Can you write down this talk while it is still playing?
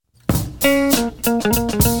Welcome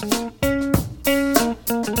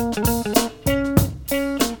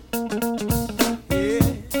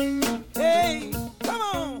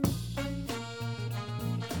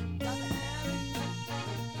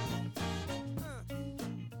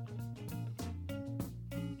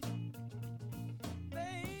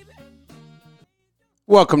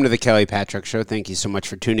to the Kelly Patrick Show. Thank you so much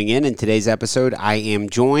for tuning in. In today's episode, I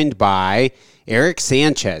am joined by Eric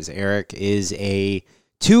Sanchez. Eric is a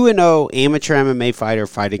 2-0 amateur MMA fighter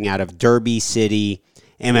fighting out of Derby City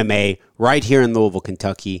MMA right here in Louisville,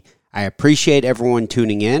 Kentucky. I appreciate everyone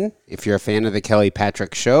tuning in. If you're a fan of the Kelly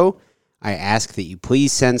Patrick Show, I ask that you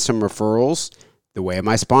please send some referrals the way of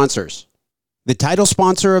my sponsors. The title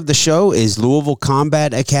sponsor of the show is Louisville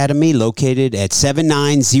Combat Academy, located at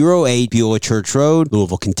 7908 Beulah Church Road,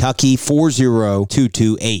 Louisville, Kentucky,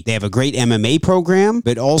 40228. They have a great MMA program,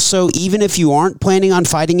 but also, even if you aren't planning on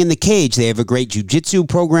fighting in the cage, they have a great jiu-jitsu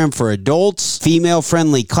program for adults,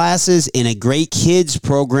 female-friendly classes, and a great kids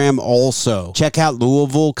program also. Check out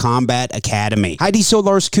Louisville Combat Academy. Heidi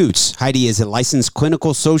Solars-Coots. Heidi is a licensed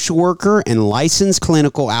clinical social worker and licensed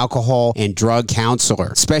clinical alcohol and drug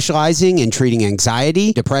counselor, specializing in treating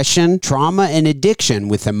anxiety, depression, trauma, and addiction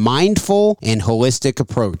with a mindful and holistic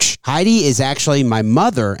approach. Heidi is actually my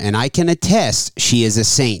mother, and I can attest she is a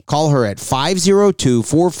saint. Call her at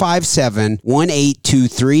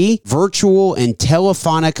 502-457-1823. Virtual and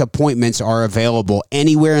telephonic appointments are available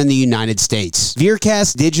anywhere in the United States.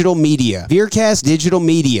 Veercast Digital Media. Veercast Digital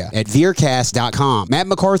Media at veercast.com. Matt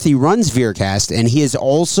McCarthy runs Veercast, and he is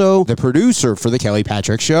also the producer for the Kelly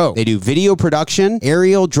Patrick Show. They do video production,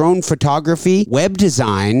 aerial drone photography, web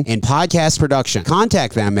design, and podcast production.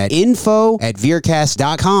 Contact them at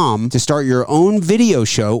info@veercast.com to start your own video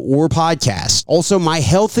show or podcast. Also, my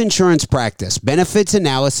health insurance practice, Benefits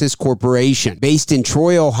Analysis Corporation. Based in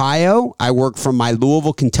Troy, Ohio, I work from my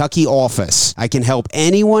Louisville, Kentucky office. I can help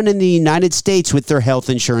anyone in the United States with their health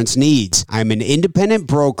insurance needs. I'm an independent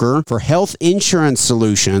broker for health insurance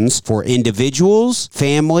solutions for individuals,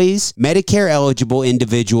 families, Medicare-eligible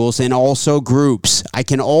individuals, and also groups. I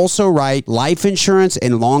can also write life insurance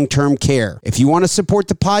and long-term care. If you want to support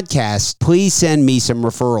the podcast, please send me some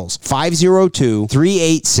referrals.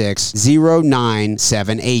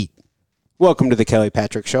 502-386-0978. Welcome to the Kelly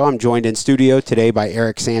Patrick Show. I'm joined in studio today by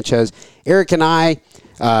Eric Sanchez. Eric and I,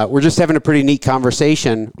 we're just having a pretty neat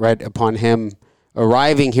conversation right upon him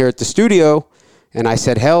arriving here at the studio. And I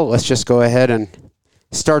said, hell, let's just go ahead and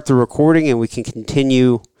start the recording and we can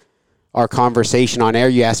continue our conversation on air.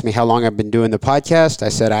 You asked me how long I've been doing the podcast. I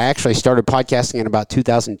said I actually started podcasting in about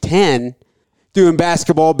 2010, doing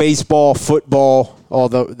basketball, baseball, football, all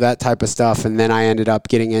that type of stuff. And then I ended up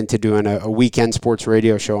getting into doing a weekend sports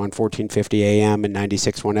radio show on 1450 AM and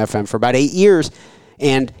 96.1 FM for about 8 years.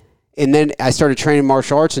 And then I started training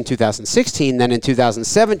martial arts in 2016. Then in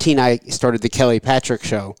 2017, I started the Kelly Patrick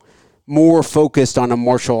Show, more focused on a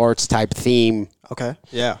martial arts type theme. Okay.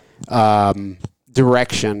 Yeah.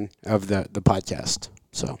 Direction of the podcast.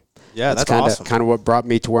 So yeah, that's awesome. Kind of what brought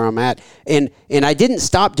me to where I'm at. And I didn't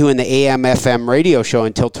stop doing the AM FM radio show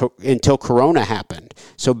until Corona happened.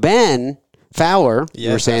 So Ben Fowler, yes,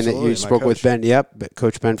 you were saying that you spoke with Ben. Yep,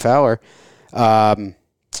 Coach Ben Fowler.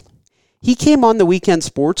 He came on the Weekend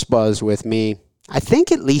Sports Buzz with me, I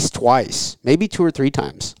think at least twice, maybe 2 or 3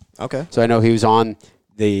 times. Okay. So I know he was on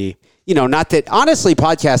the, not that, honestly,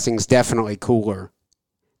 podcasting is definitely cooler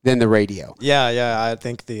than the radio. Yeah, I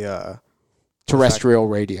think the terrestrial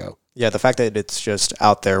radio. Yeah, the fact that it's just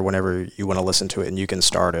out there whenever you want to listen to it and you can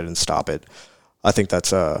start it and stop it. I think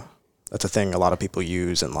that's a thing a lot of people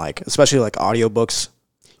use, and especially audiobooks.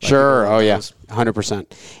 Sure. Oh yeah, 100%.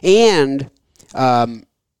 And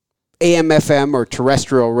AM FM or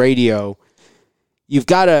terrestrial radio, you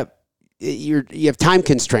have time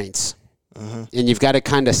constraints. Mm-hmm. And you've got to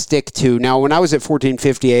kind of stick to. Now, when I was at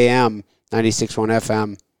 1450 AM, 96.1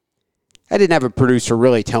 FM, I didn't have a producer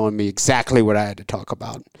really telling me exactly what I had to talk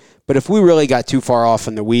about. But if we really got too far off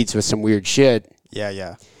in the weeds with some weird shit,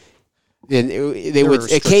 yeah, then they would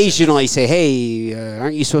occasionally say, hey,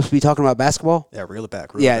 aren't you supposed to be talking about basketball? Yeah, reel it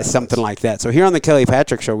back. Something like that. So here on the Kelly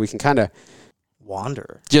Patrick Show, we can kind of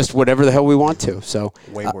wander. Just whatever the hell we want to. So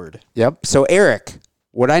wayward. Yep. So Eric,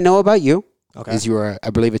 what I know about you is you are, I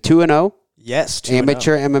believe, a 2-0. Yes,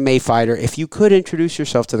 amateur MMA fighter. If you could introduce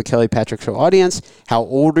yourself to the Kelly Patrick Show audience, how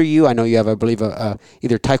old are you? I know you have, I believe,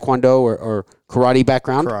 either Taekwondo or karate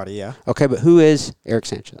background. Karate, yeah. Okay, but who is Eric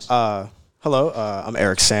Sanchez? Hello, I'm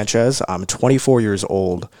Eric Sanchez. I'm 24 years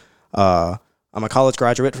old. I'm a college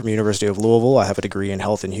graduate from University of Louisville. I have a degree in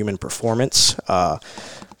health and human performance. I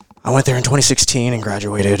went there in 2016 and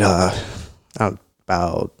graduated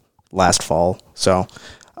about last fall. So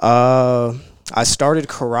I started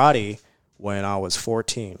karate when I was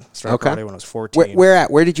 14. Karate when I was 14.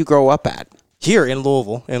 Where did you grow up at? Here in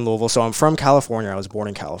Louisville. So I'm from California. I was born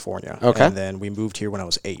in California. Okay. And then we moved here when I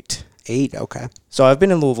was 8. 8, okay. So I've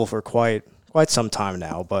been in Louisville for quite some time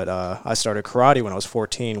now, but I started karate when I was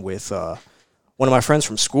 14 with one of my friends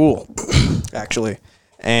from school, actually.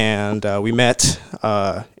 And we met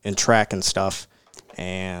in track and stuff.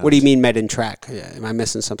 And what do you mean met in track? Am I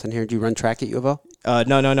missing something here? Do you run track at U of L?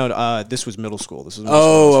 No. This was middle school. This was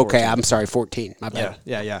okay. I'm sorry, 14. My bad.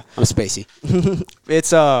 Yeah. I'm spacey.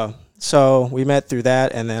 It's so we met through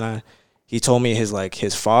that, and then he told me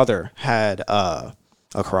his father had a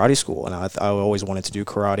karate school, and I always wanted to do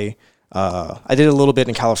karate. I did a little bit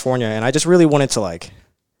in California, and I just really wanted to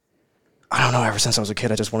I don't know, ever since I was a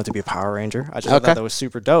kid, I just wanted to be a Power Ranger. I just thought that was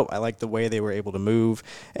super dope. I liked the way they were able to move,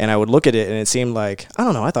 and I would look at it, and it seemed like, I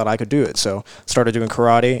don't know, I thought I could do it. So started doing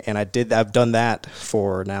karate, and I've done that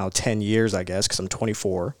for now 10 years, I guess, because I'm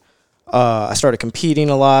 24. I started competing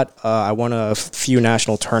a lot. I won a few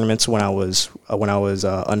national tournaments when I was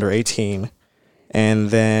under 18, and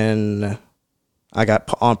then I got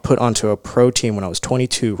put onto a pro team when I was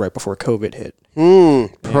 22, right before COVID hit.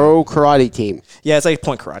 Pro karate team. Yeah, it's like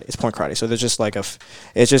point karate. So there's just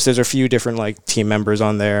there's a few different team members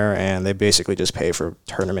on there, and they basically just pay for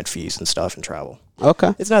tournament fees and stuff and travel.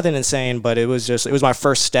 Okay. It's nothing insane, but it was my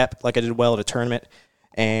first step. I did well at a tournament,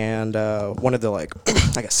 and one of the I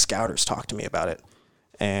guess scouters talked to me about it,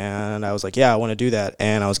 and I was like, yeah, I want to do that.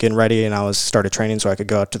 And I was getting ready, and I started training so I could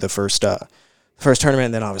go out to the first tournament,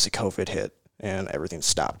 and then obviously COVID hit, and everything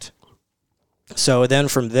stopped. So then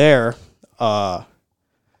from there, my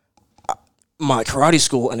karate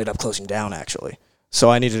school ended up closing down, actually. So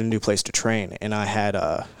I needed a new place to train, and I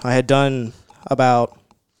had done about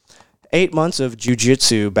 8 months of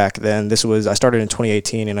jiu-jitsu back then. I started in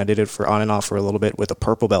 2018, and I did it for on and off for a little bit with a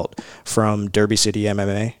purple belt from Derby City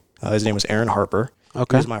MMA. His name was Aaron Harper.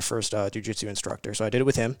 Okay. He was my first jiu-jitsu instructor, so I did it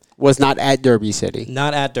with him. Was not at Derby City?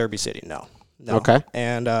 Not at Derby City, no. Okay.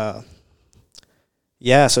 And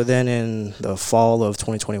so then in the fall of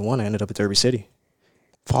 2021, I ended up at Derby City.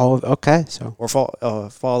 Fall of 2020.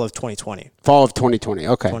 Fall of 2020.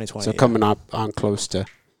 Okay. 2020, so coming up on close to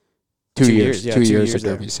 2 years. 2 years at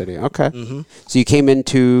Derby City. Okay. Mm-hmm. So you came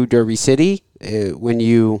into Derby City. When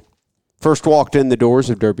you first walked in the doors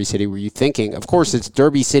of Derby City, were you thinking, of course, it's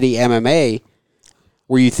Derby City MMA,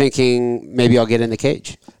 were you thinking maybe I'll get in the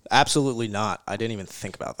cage? Absolutely not. I didn't even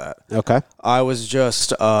think about that. Okay. I was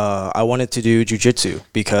just, I wanted to do jiu-jitsu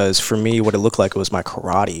because for me, what it looked like was my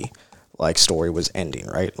karate story was ending,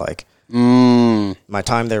 right? My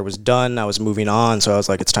time there was done. I was moving on. So I was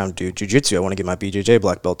like, it's time to do jiu-jitsu. I want to get my BJJ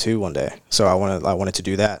black belt too one day. So I wanted to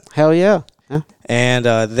do that. Hell yeah. And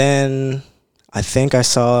then I think I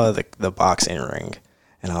saw the boxing ring,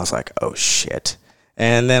 and I was like, oh shit.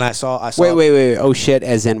 And then I saw. Wait. Oh shit,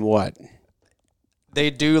 as in what? They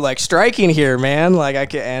do striking here, man.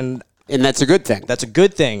 And that's a good thing. That's a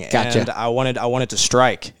good thing. Gotcha. And I wanted to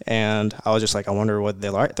strike, and I was just like, I wonder what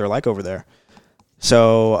they're like over there.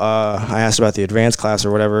 So I asked about the advanced class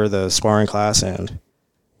or whatever, the sparring class, and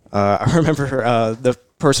I remember the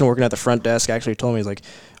person working at the front desk actually told me, he's like,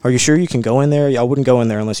 are you sure you can go in there? I wouldn't go in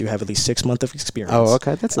there unless you have at least 6 months of experience. Oh,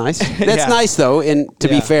 okay. That's nice. That's nice, though, and to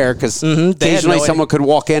be fair, because occasionally someone could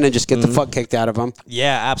walk in and just get the fuck kicked out of them.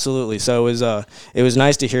 Yeah, absolutely. So it was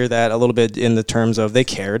nice to hear that a little bit in the terms of they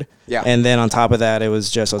cared. Yeah. And then on top of that, I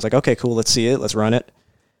was like, okay, cool, let's see it, let's run it.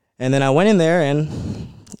 And then I went in there,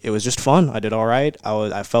 and it was just fun. I did all right.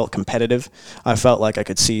 I felt competitive. I felt like I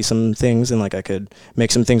could see some things and I could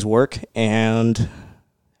make some things work. And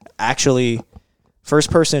actually,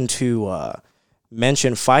 first person to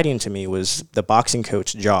mention fighting to me was the boxing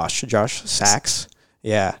coach, Josh Sachs.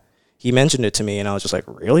 Yeah. He mentioned it to me, and I was just like,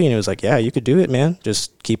 really? And he was like, yeah, you could do it, man.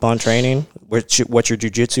 Just keep on training. What's your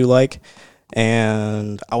jiu-jitsu like?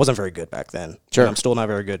 And I wasn't very good back then. Sure. I'm still not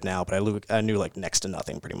very good now, but I knew next to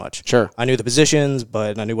nothing pretty much. Sure. I knew the positions,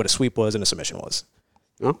 but I knew what a sweep was and a submission was.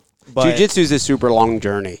 Oh. Jiu-jitsu is a super long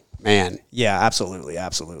journey, man. Yeah, absolutely.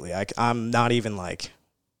 I'm not even I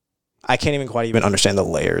can't even quite even understand the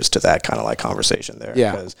layers to that kind of conversation there.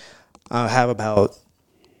 Yeah. Because I have about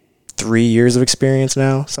 3 years of experience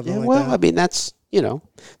now, something like that. Well, I mean, that's, not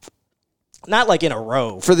in a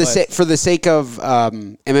row. For the sake of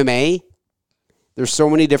MMA, there's so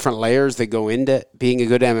many different layers that go into being a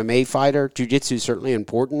good MMA fighter. Jiu-jitsu is certainly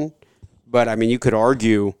important, but I mean, you could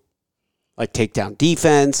argue takedown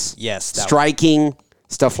defense, striking,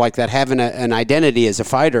 stuff like that. Having an identity as a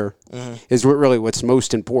fighter is what's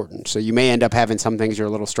most important. So you may end up having some things you're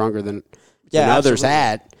a little stronger than others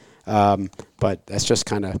at, but that's just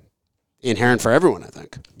kind of inherent for everyone, I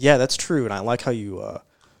think. Yeah, that's true, and I like how you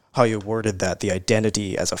worded that, the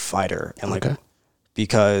identity as a fighter, and like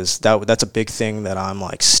because that's a big thing that I'm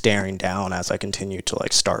like staring down as I continue to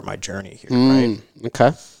like start my journey here, right?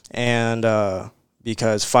 Okay. And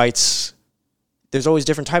because fights, there's always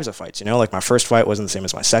different types of fights, you know. Like my first fight wasn't the same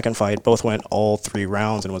as my second fight. Both went all 3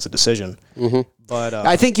 rounds and was a decision. But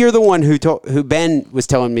I think you're the one who Ben was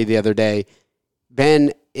telling me the other day.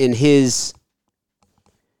 Ben, in his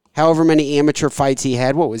however many amateur fights he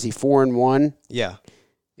had, what was he, 4-1? Yeah.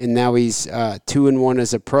 And now he's 2-1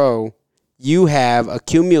 as a pro. You have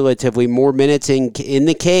accumulatively more minutes in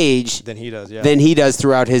the cage than he does. Yeah. Than he does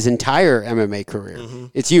throughout his entire MMA career.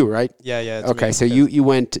 It's you, right? Yeah. It's okay, me. so you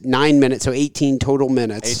went 9 minutes, so 18 total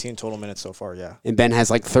minutes. 18 total minutes so far. Yeah. And Ben has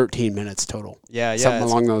like 13 minutes total. Yeah. Something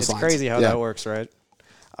along those lines. It's crazy how that works, right?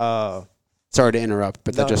 Sorry to interrupt,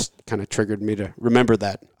 but that just kind of triggered me to remember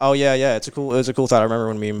that. Oh yeah. It was a cool thought. I remember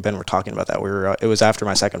when me and Ben were talking about that. It was after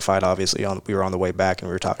my second fight. Obviously, we were on the way back, and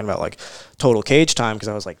we were talking about like total cage time, because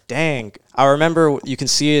I was like, dang. I remember you can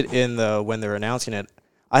see it when they're announcing it.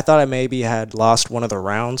 I thought I maybe had lost one of the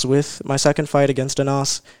rounds with my second fight against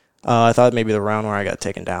Anas. I thought maybe the round where I got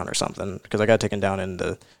taken down or something, because I got taken down in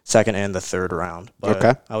the second and the third round.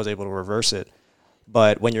 But I was able to reverse it.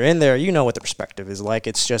 But when you're in there, you know what the perspective is like.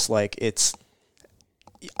 It's just like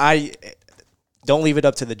I don't leave it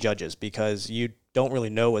up to the judges, because you don't really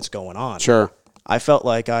know what's going on. Sure. I felt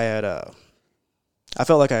like I had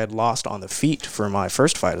lost on the feet for my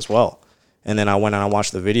first fight as well. And then I went and I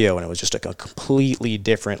watched the video, and it was just a completely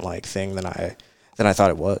different like thing than I thought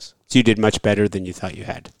it was. So you did much better than you thought you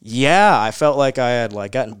had. Yeah, I felt like I had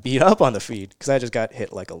like gotten beat up on the feet, because I just got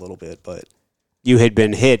hit like a little bit, but you had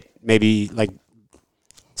been hit maybe like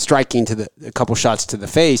striking a couple shots to the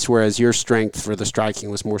face, whereas your strength for the striking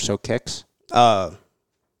was more so kicks. We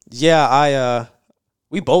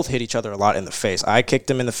both hit each other a lot in the face. I kicked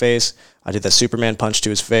him in the face. I did the Superman punch to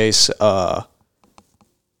his face.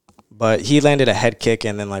 But he landed a head kick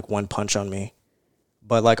and then like one punch on me.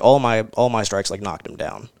 But like all my strikes like knocked him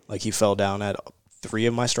down. Like he fell down at 3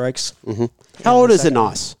 of my strikes. How old is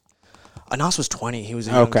Anas? Anas was 20. He was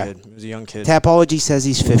a young kid. He was a young kid. Tapology says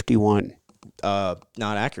he's 51. Not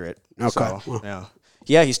accurate. Okay. So,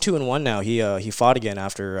 yeah, he's 2-1 now. He fought again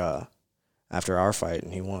after our fight,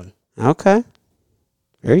 and he won. Okay.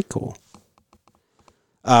 Very cool.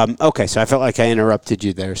 Okay, so I felt like I interrupted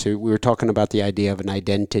you there. So we were talking about the idea of an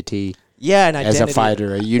identity. Yeah, an identity. As a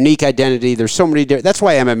fighter, a unique identity. There's so many different. That's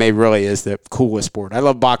why MMA really is the coolest sport. I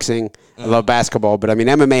love boxing. I love basketball. But, I mean,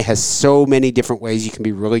 MMA has so many different ways you can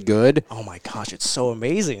be really good. Oh, my gosh. It's so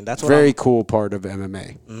amazing. That's very cool part of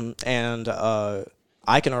MMA. And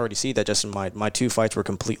I can already see that just in my 2 fights were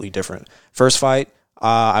completely different. First fight,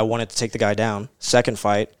 I wanted to take the guy down. Second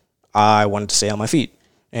fight, I wanted to stay on my feet.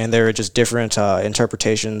 And there are just different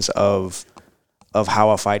interpretations of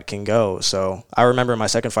how a fight can go. So I remember in my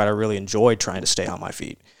second fight, I really enjoyed trying to stay on my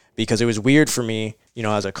feet, because it was weird for me, you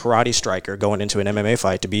know, as a karate striker going into an MMA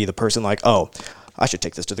fight, to be the person like, oh, I should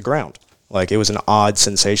take this to the ground. Like, it was an odd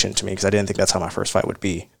sensation to me, because I didn't think that's how my first fight would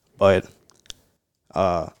be. But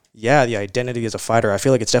the identity as a fighter, I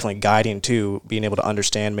feel like it's definitely guiding to being able to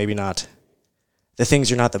understand maybe not the things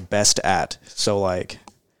you're not the best at. So like,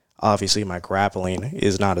 obviously my grappling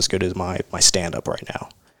is not as good as my stand-up right now.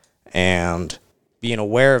 And being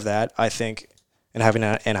aware of that, I think, and having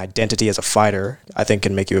an identity as a fighter, I think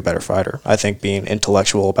can make you a better fighter. I think being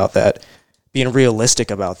intellectual about that, being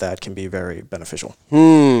realistic about that can be very beneficial.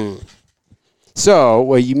 So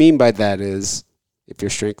what you mean by that is, if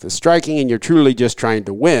your strength is striking and you're truly just trying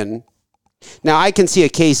to win. Now, I can see a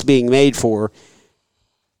case being made for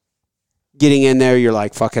getting in there. You're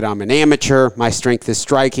like, fuck it, I'm an amateur. My strength is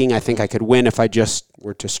striking. I think I could win if I just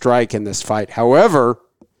were to strike in this fight. However,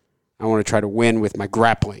 I want to try to win with my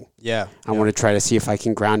grappling. Yeah. I want to try to see if I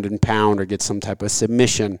can ground and pound or get some type of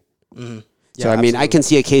submission. Yeah, so, I mean, I can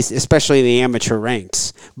see a case, especially in the amateur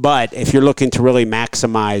ranks. But if you're looking to really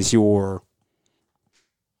maximize your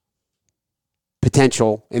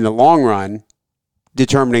potential in the long run,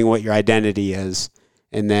 determining what your identity is,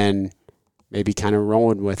 and then maybe kind of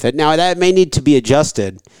rolling with it. Now, that may need to be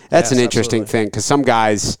adjusted. That's an interesting thing, because some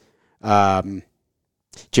guys,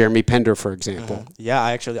 Jeremy Pender, for example. Yeah,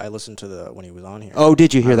 I listened to when he was on here. Oh,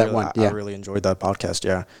 did you hear that one? Yeah. I really enjoyed that podcast,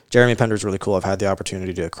 yeah. Jeremy Pender's really cool. I've had the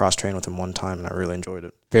opportunity to cross-train with him one time, and I really enjoyed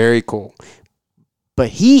it. Very cool. But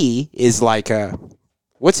he is like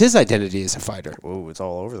what's his identity as a fighter? Oh, it's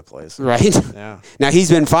all over the place. Right? Yeah. Now,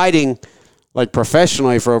 he's been fighting like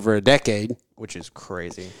professionally for over a decade. Which is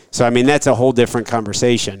crazy. So, I mean, that's a whole different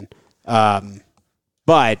conversation.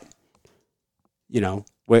 But, you know,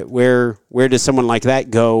 Where does someone like that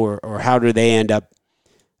go, or how do they end up?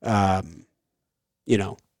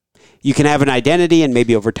 You can have an identity, and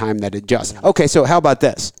maybe over time that adjusts. Okay, so how about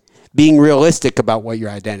this? Being realistic about what your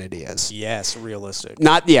identity is. Yes, realistic.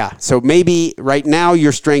 So maybe right now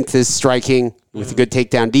your strength is striking with a good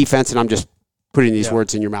takedown defense, and I'm just putting these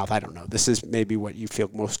words in your mouth. I don't know. This is maybe what you feel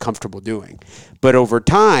most comfortable doing. But over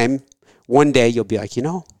time, one day you'll be like,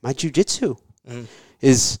 my jiu-jitsu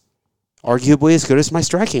is arguably as good as my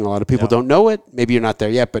striking. A lot of people don't know it. Maybe you're not there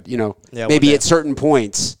yet, but, maybe at certain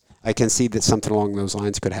points I can see that something along those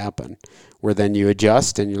lines could happen, where then you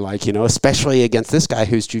adjust and you're like, especially against this guy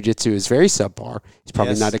whose jiu-jitsu is very subpar. He's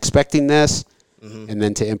probably not expecting this, and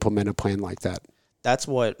then to implement a plan like that. That's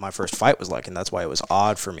what my first fight was like, and that's why it was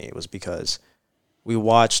odd for me. It was because we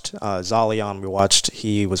watched Zalian.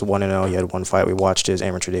 He was 1-0. He had one fight. We watched his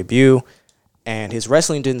amateur debut, and his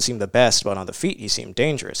wrestling didn't seem the best, but on the feet he seemed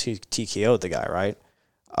dangerous. He TKO'd the guy, right?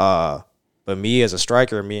 But me as a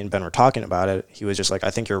striker, me and Ben were talking about it. He was just like, I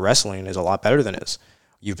think your wrestling is a lot better than his.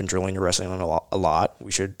 You've been drilling your wrestling a lot.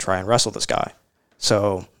 We should try and wrestle this guy.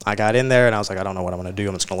 So I got in there, and I was like, I don't know what I'm going to do.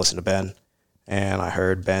 I'm just going to listen to Ben. And I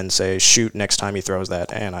heard Ben say, shoot next time he throws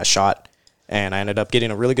that. And I shot. And I ended up getting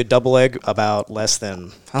a really good double leg about less than,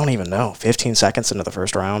 15 seconds into the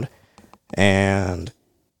first round. And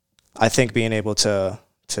I think being able to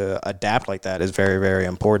adapt like that is very, very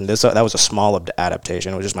important. That was a small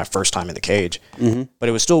adaptation. It was just my first time in the cage. But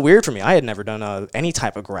it was still weird for me. I had never done any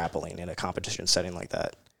type of grappling in a competition setting like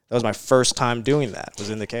that. That was my first time doing that, was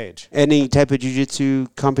in the cage. Any type of jiu-jitsu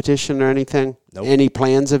competition or anything? Nope. Any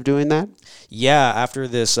plans of doing that? Yeah, after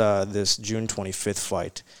this June 25th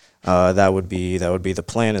fight, that would be the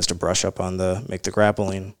plan, is to brush up on make the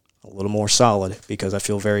grappling a little more solid, because I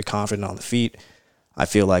feel very confident on the feet. I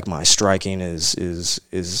feel like my striking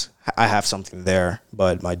is I have something there,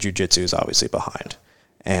 but my jiu-jitsu is obviously behind.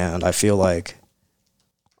 And I feel like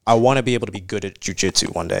I want to be able to be good at jiu-jitsu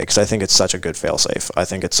one day, because I think it's such a good fail-safe. I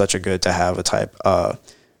think it's such a good to have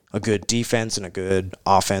a good defense and a good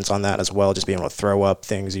offense on that as well. Just being able to throw up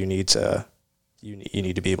things you need to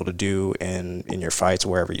be able to do in your fights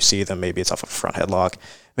wherever you see them. Maybe it's off a front headlock.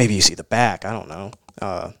 Maybe you see the back. I don't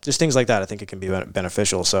know. Just things like that. I think it can be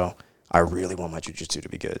beneficial. So I really want my jiu-jitsu to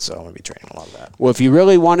be good. So I'm going to be training a lot of that. Well, if you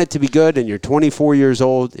really want it to be good and you're 24 years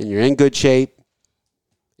old and you're in good shape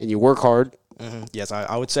and you work hard. Yes,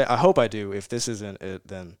 I would say, I hope I do. If this isn't it,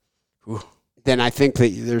 then... Whew. Then I think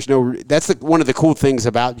that that's one of the cool things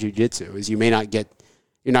about jiu-jitsu is you're not going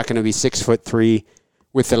to be 6'3"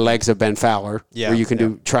 with the legs of Ben Fowler, where you can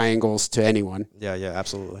do triangles to anyone. Yeah,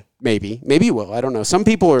 absolutely. Maybe you will. I don't know. Some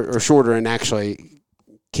people are shorter and actually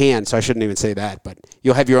can, so I shouldn't even say that, but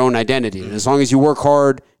you'll have your own identity. And as long as you work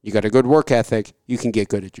hard, you got a good work ethic, you can get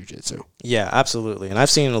good at jiu-jitsu. Yeah, absolutely. And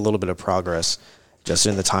I've seen a little bit of progress just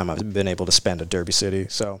in the time I've been able to spend at Derby City.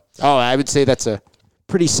 So, I would say that's a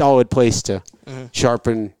pretty solid place to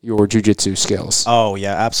sharpen your jiu-jitsu skills. Oh,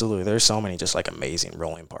 yeah, absolutely. There's so many just like amazing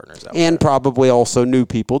rolling partners out there. And probably also new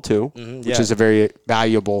people too, which is a very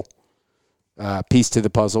valuable piece to the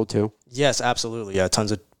puzzle too. Yes, absolutely. Yeah,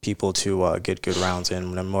 tons of people to get good rounds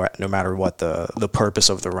in, no matter what the purpose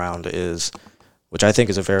of the round is, which I think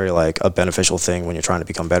is a very a beneficial thing when you're trying to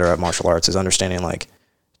become better at martial arts, is understanding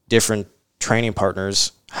different training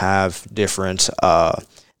partners have different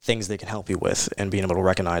things they can help you with, and being able to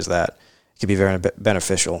recognize that can be very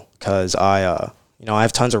beneficial. Because I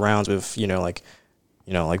have tons of rounds with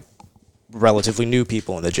relatively new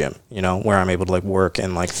people in the gym, where I'm able to work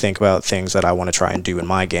and think about things that I want to try and do in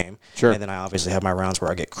my game. Sure. And then I obviously have my rounds where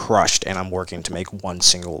I get crushed and I'm working to make one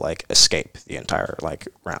single escape the entire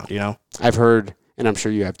round. I've heard, and I'm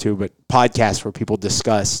sure you have too, but podcasts where people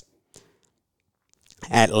discuss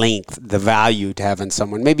at length the value to having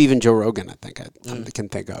someone, maybe even Joe Rogan, I think I can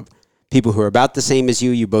think of, people who are about the same as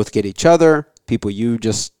you both get each other, people you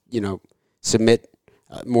just, submit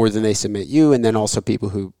more than they submit you, and then also people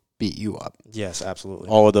who beat you up. Yes, absolutely.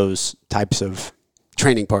 All of those types of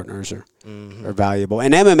training partners are valuable.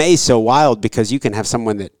 And MMA is so wild because you can have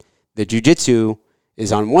someone that the jiu-jitsu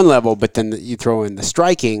is on one level, but then you throw in the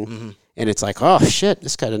striking, and it's like, oh, shit,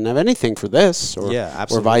 this guy doesn't have anything for this, or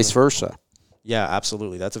vice versa. Yeah,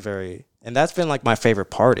 absolutely. And that's been my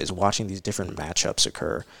favorite part, is watching these different matchups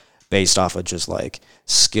occur based off of just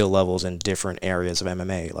skill levels in different areas of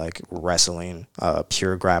MMA, like wrestling,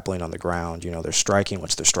 pure grappling on the ground, their striking,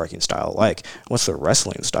 what's their striking style like, what's their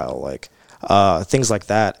wrestling style like, things like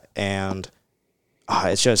that. And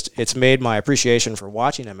it's made my appreciation for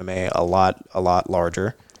watching MMA a lot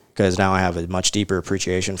larger, because now I have a much deeper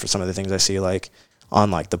appreciation for some of the things I see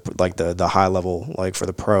on the high level, for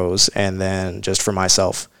the pros, and then just for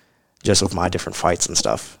myself, just with my different fights and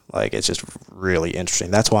stuff. Like, it's just really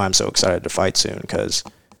interesting. That's why I'm so excited to fight soon, because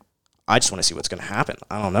I just want to see what's going to happen.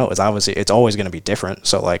 I don't know. It's always going to be different.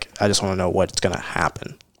 So, like, I just want to know what's going to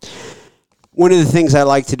happen. One of the things I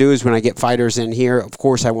like to do is when I get fighters in here, of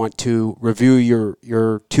course, I want to review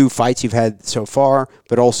your 2 fights you've had so far,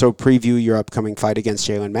 but also preview your upcoming fight against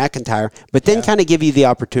Jalen McIntyre, but then kind of give you the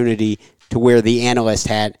opportunity to wear the analyst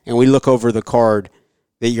hat, and we look over the card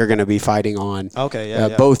that you're going to be fighting on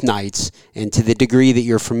both nights, and to the degree that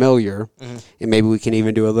you're familiar, and maybe we can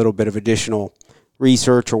even do a little bit of additional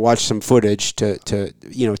research or watch some footage to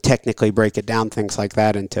technically break it down, things like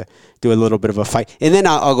that, and to do a little bit of a fight. And then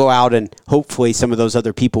I'll go out and hopefully some of those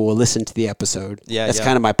other people will listen to the episode. That's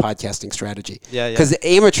kind of my podcasting strategy. Because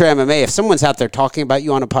amateur MMA, if someone's out there talking about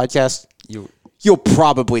you on a podcast, you'll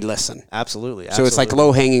probably listen. Absolutely. So it's like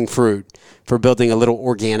low-hanging fruit for building a little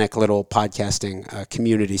organic little podcasting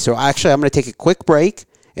community. So actually, I'm going to take a quick break,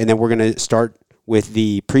 and then we're going to start with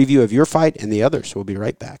the preview of your fight and the others. So we'll be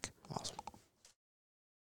right back. Awesome.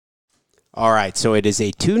 All right, so it is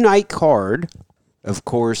a 2-night card. Of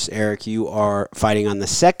course, Eric, you are fighting on the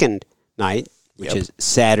second night, which is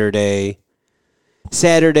Saturday,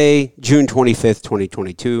 June 25th,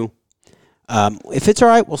 2022. If it's all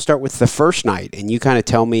right, we'll start with the first night, and you kind of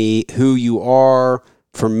tell me who you are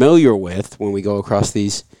familiar with when we go across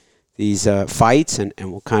these fights, and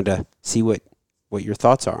we'll kind of see what your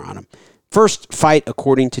thoughts are on them. First fight,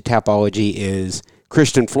 according to Tapology, is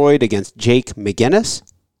Christian Floyd against Jake McGinnis.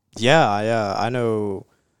 Yeah, I know.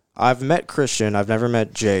 I've met Christian. I've never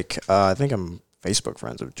met Jake. I think I'm Facebook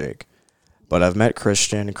friends with Jake, but I've met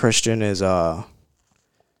Christian. Christian is he's a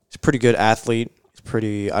pretty good athlete.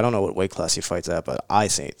 I don't know what weight class he fights at, but I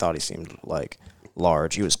thought he seemed like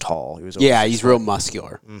large. He was tall. He's real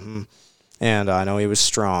muscular. Mm-hmm. And I know he was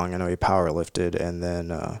strong. I know he power lifted. And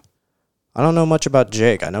then I don't know much about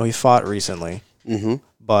Jake. I know he fought recently. Mm-hmm.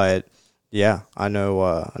 But yeah, I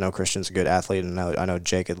know Christian's a good athlete, and I know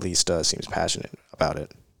Jake at least seems passionate about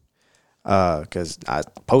it. Because I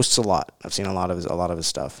posts a lot. I've seen a lot of his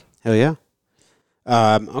stuff. Hell yeah.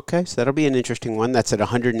 Okay, so that'll be an interesting one. That's at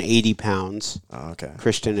 180 pounds. Oh, okay.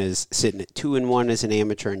 Christian is sitting at 2-1 as an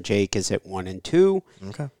amateur, and Jake is at 1-2.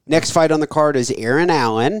 Okay. Next fight on the card is Aaron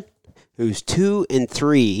Allen, who's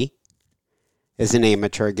 2-3 as an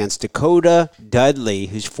amateur, against Dakota Dudley,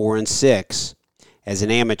 who's 4-6 as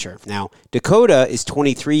an amateur. Now, Dakota is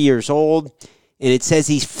 23 years old, and it says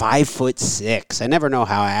he's 5'6". I never know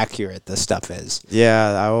how accurate this stuff is.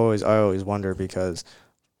 Yeah, I always wonder, because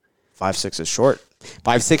 5'6" is short.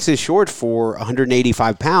 5'6" is short for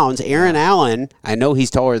 185 pounds. Aaron Allen, I know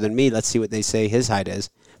he's taller than me. Let's see what they say his height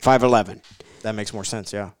is. 5'11". That makes more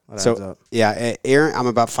sense, yeah. Aaron, I'm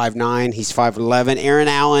about 5'9". He's 5'11". Aaron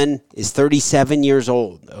Allen is 37 years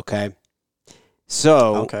old, okay?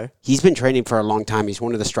 So he's been training for a long time. He's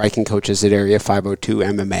one of the striking coaches at Area 502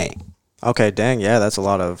 MMA. Okay, dang, yeah, that's a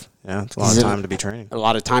lot of time to be training. A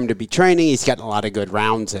lot of time to be training. He's gotten a lot of good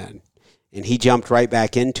rounds in. And he jumped right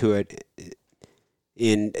back into it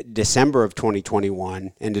in December of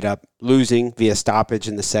 2021, ended up losing via stoppage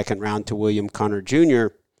in the second round to William Connor Jr.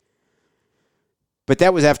 But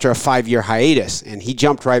that was after a 5-year hiatus, and he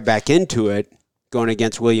jumped right back into it, going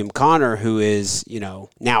against William Connor, who is,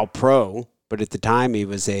 now pro, but at the time he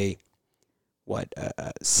was a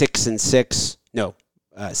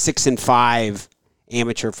 6-5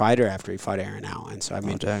 amateur fighter after he fought Aaron Allen. So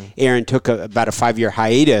Aaron took about a 5-year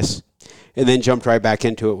hiatus and then jumped right back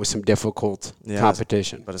into it with some difficult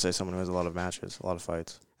competition. But to say someone who has a lot of matches, a lot of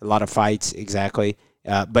fights. A lot of fights, exactly.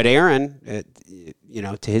 But Aaron,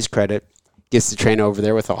 to his credit, gets to train over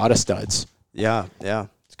there with a lot of studs. Yeah.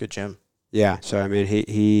 It's a good gym. Yeah, so,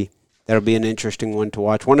 he that'll be an interesting one to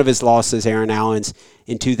watch. One of his losses, Aaron Allen's,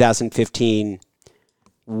 in 2015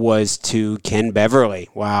 was to Ken Beverly.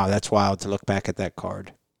 Wow, that's wild to look back at that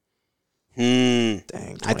card. Dang,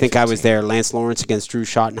 I think I was there. Lance Lawrence against Drew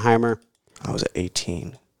Schottenheimer. I was at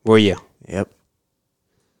 18. Were you? Yep.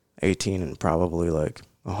 18 and probably like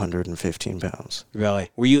 115 pounds. Really?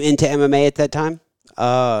 Were you into MMA at that time?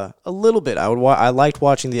 A little bit. I liked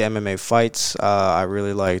watching the MMA fights. I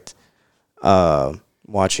really liked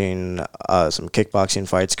watching some kickboxing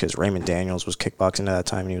fights, because Raymond Daniels was kickboxing at that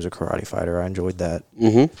time, and he was a karate fighter. I enjoyed that.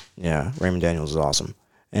 Mm-hmm. Yeah, Raymond Daniels is awesome.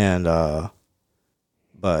 And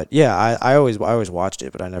but yeah, I always watched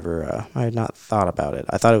it, but I had not thought about it.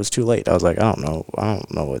 I thought it was too late. I was like, I don't know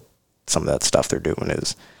what some of that stuff they're doing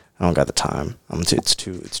is. I don't got the time. It's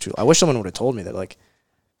too. I wish someone would have told me that. Like,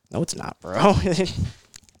 no, it's not, bro.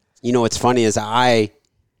 What's funny is I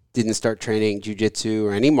didn't start training jiu-jitsu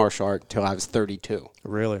or any martial art until I was 32.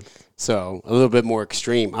 Really? So a little bit more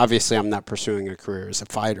extreme. Obviously, I'm not pursuing a career as a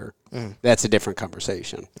fighter. That's a different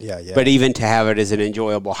conversation. Yeah. But even to have it as an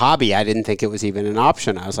enjoyable hobby, I didn't think it was even an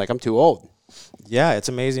option. I was like, I'm too old. Yeah, it's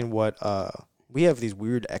amazing what we have these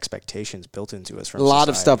weird expectations built into us from a lot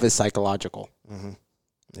society. of stuff is psychological.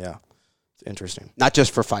 Yeah, it's interesting. Not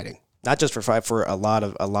just for fighting. Not just for fight, for a lot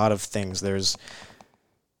of things. There's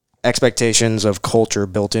expectations of culture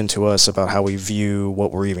built into us about how we view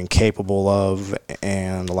what we're even capable of,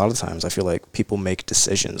 and a lot of times I feel like people make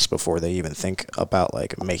decisions before they even think about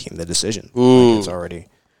like making the decision. Like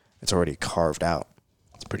it's already carved out.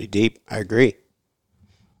 It's pretty deep. I agree.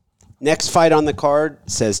 Next fight on the card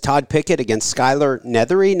says Todd Pickett against Skylar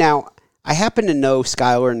Nethery. Now, I happen to know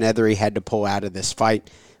Skylar Nethery had to pull out of this fight,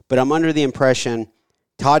 but I'm under the impression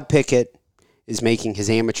Todd Pickett is making his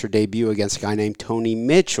amateur debut against a guy named Tony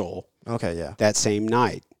Mitchell that same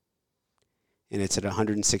night. And it's at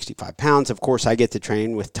 165 pounds. Of course, I get to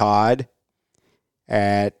train with Todd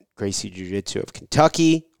at Gracie Jiu-Jitsu of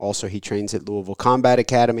Kentucky. Also, he trains at Louisville Combat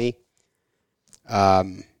Academy.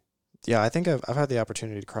 Yeah, I think I've had the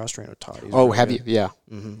opportunity to cross-train with Todd. He's have good. You? Yeah.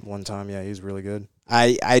 One time, yeah, he's really good.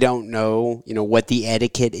 I don't know, what the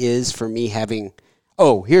etiquette is for me having...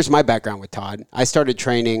 Oh, here's my background with Todd. I started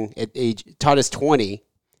training at age... Todd is 20.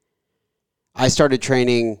 I started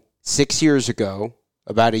training 6 years ago,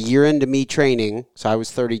 about a year into me training. So I was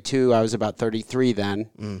 32. I was about 33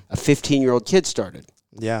 then. A 15-year-old kid started.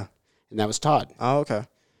 Yeah. And that was Todd. Oh, okay.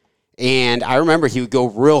 And I remember he would go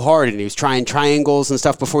real hard, and he was trying triangles and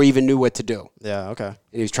stuff before he even knew what to do. Yeah, okay. And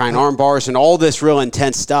he was trying arm bars and all this real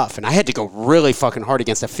intense stuff. And I had to go really fucking hard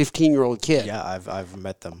against a 15-year-old kid. Yeah, I've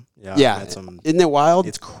met them. Yeah. Yeah. I've met some, isn't it wild?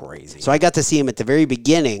 It's crazy. So I got to see him at the very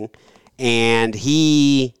beginning, and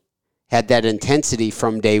he had that intensity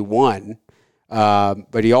from day one.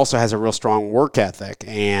 But he also has a real strong work ethic.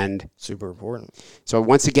 And super important. So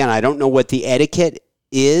once again, I don't know what the etiquette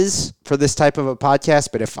is for this type of a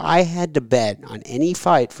podcast, but if I had to bet on any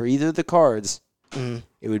fight for either of the cards,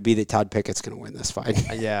 it would be that Todd Pickett's going to win this fight.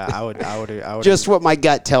 Yeah, I would. Just what my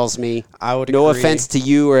gut tells me. I would. No agree. offense to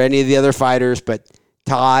you or any of the other fighters, but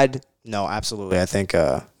Todd. No, absolutely. I think,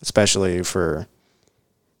 especially for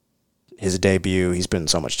his debut, he's put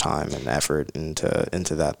so much time and effort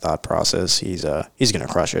into that thought process. He's going to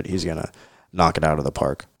crush it. He's going to knock it out of the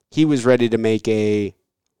park. He was ready to make a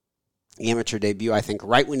amateur debut, I think,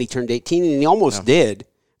 right when he turned 18, and he almost did,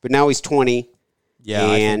 but now he's 20,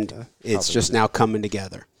 and it's just now coming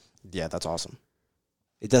together. Yeah, that's awesome.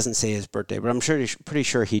 It doesn't say his birthday, but I'm pretty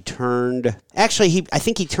sure he turned... Actually, I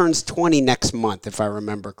think he turns 20 next month, if I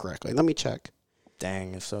remember correctly. Let me check.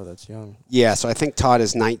 Dang, if so, that's young. Yeah, so I think Todd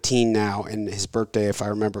is 19 now, and his birthday, if I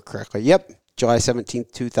remember correctly. Yep, July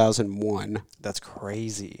 17th, 2001. That's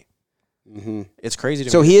crazy. Mm-hmm. It's crazy to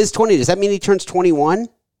me. So he is 20. Does that mean he turns 21?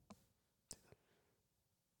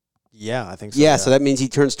 Yeah, I think so. Yeah, so that means he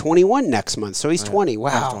turns 21 next month. So he's 20.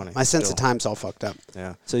 Wow. 20. My sense of time's all fucked up.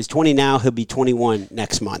 Yeah. So he's 20 now. He'll be 21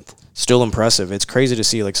 next month. Still impressive. It's crazy to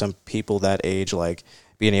see like some people that age like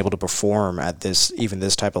being able to perform at this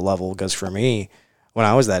type of level. Because for me, when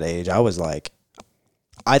I was that age, I was like,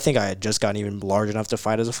 I think I had just gotten even large enough to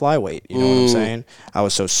fight as a flyweight. You know what I'm saying? I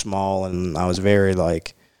was so small, and I was very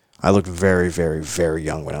like, I looked very, very, very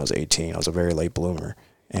young when I was 18. I was a very late bloomer,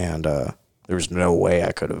 and there was no way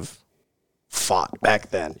I could have fought back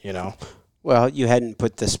then, Well, you hadn't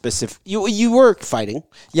put the specific... You were fighting.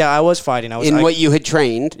 Yeah, I was fighting. What you had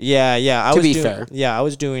trained. Yeah. Fair. Yeah, I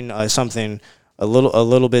was doing something a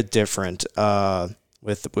little bit different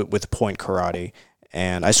with point karate,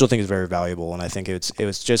 and I still think it's very valuable. And I think it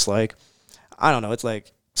was just like, I don't know, it's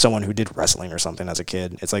like someone who did wrestling or something as a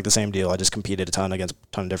kid. It's like the same deal. I just competed a ton against a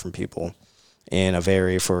ton of different people in a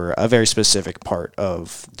very specific part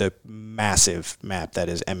of the massive map that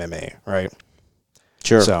is MMA, right?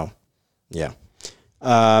 Sure. So, yeah.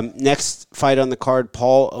 Next fight on the card,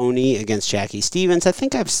 Paul Oney against Jackie Stevens. I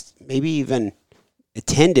think I've maybe even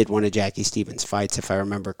attended one of Jackie Stevens' fights, if I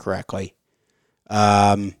remember correctly.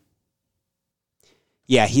 Yeah,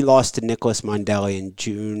 he lost to Nicholas Mondelli in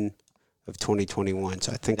June of 2021,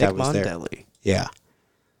 so I think I was there. Yeah.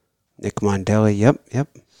 Nick Mondelli, yep.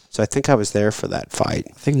 So I think I was there for that fight.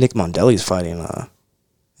 I think Nick Mondelli's fighting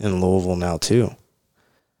in Louisville now, too.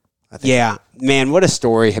 Yeah, man, what a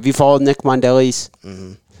story. Have you followed Nick Mondelli's?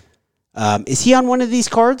 Mm-hmm. Is he on one of these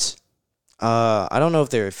cards? I don't know if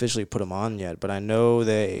they officially put him on yet, but I know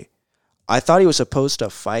I thought he was supposed to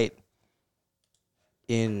fight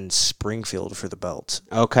in Springfield for the belt.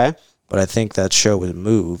 Okay. But I think that show was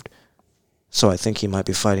moved. So I think he might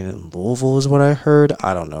be fighting in Louisville is what I heard.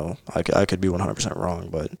 I don't know. I could be 100% wrong,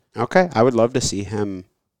 but. Okay. I would love to see him,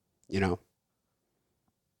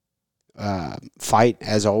 fight.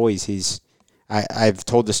 As always, I've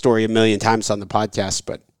told the story a million times on the podcast,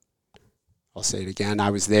 but I'll say it again.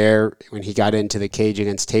 I was there when he got into the cage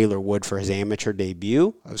against Taylor Wood for his amateur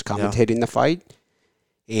debut. I was commentating the fight,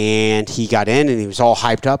 and he got in, and he was all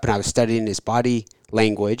hyped up, and I was studying his body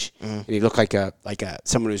language, and he looked like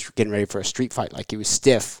someone who was getting ready for a street fight. Like he was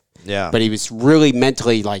stiff, but he was really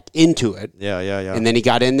mentally like into it. Yeah. And then he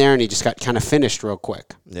got in there, and he just got kind of finished real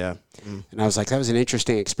quick. Yeah. And I was like, that was an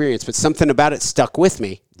interesting experience, but something about it stuck with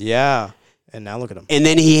me. Yeah. And now look at him. And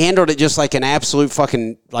then he handled it just like an absolute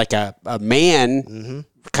fucking, like a man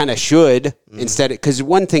kind of should, instead. Because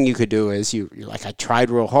one thing you could do is you're like, I tried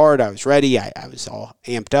real hard. I was ready. I was all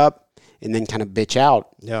amped up, and then kind of bitch out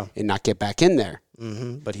and not get back in there.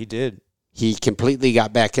 But he did. He completely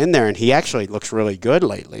got back in there, and he actually looks really good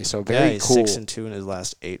lately. So very he's cool. 6-2 in his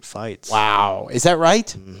last 8 fights. Wow. Is that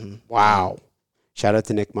right? Wow. Shout out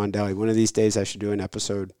to Nick Mondelli. One of these days I should do an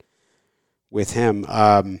episode with him.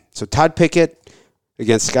 So Todd Pickett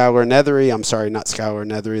against Skylar Nethery. I'm sorry, not Skylar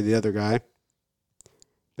Nethery, the other guy.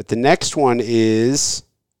 But the next one is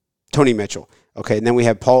Tony Mitchell. Okay, and then we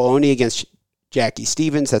have Paul Oney against Jackie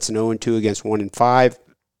Stevens. That's an 0-2 against 1-5.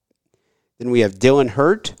 Then we have Dylan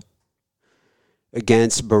Hurt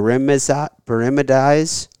against Barimides.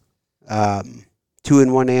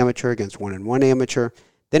 2-1 amateur against 1-1 amateur.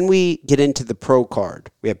 Then we get into the pro card.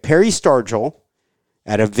 We have Perry Stargell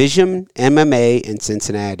at a Vision MMA in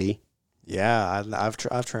Cincinnati. Yeah,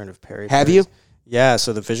 I've trained with Perry. Have you? Yeah,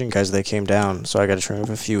 so the Vision guys, they came down, so I got to train with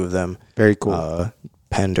a few of them. Very cool.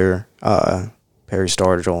 Pender, Perry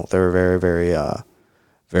Stargell. They were very, very,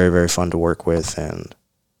 very, very fun to work with, and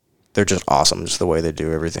they're just awesome, just the way they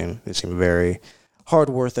do everything. They seem very hard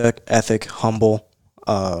work ethic, humble.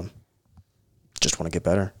 Just want to get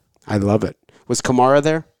better. I love it. Was Kamara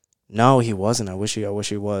there? No, he wasn't. I wish he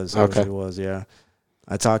was. Okay. I wish he was, yeah.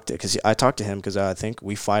 I talked to him because I think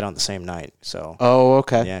we fight on the same night. So. Oh,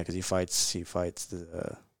 okay. Yeah, because he fights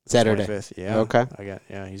the Saturday. 25th. Yeah. Okay.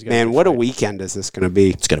 He's Man, what a weekend is this going to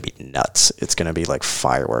be? It's going to be nuts. It's going to be like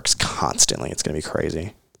fireworks constantly. It's going to be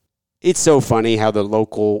crazy. It's so funny how the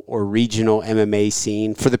local or regional MMA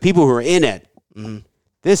scene, for the people who are in it,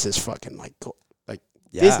 this is fucking like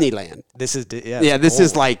Disneyland. This is this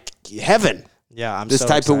is like heaven. Yeah, I'm this so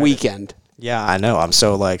type excited. of weekend. Yeah, I know. I'm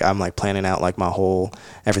planning out like my whole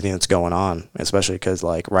everything that's going on, especially because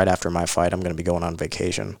like right after my fight, I'm going to be going on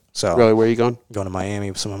vacation. So really, where are you going? Going to Miami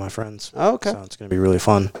with some of my friends. Oh, okay. So it's going to be really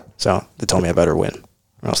fun. So they told me I better win,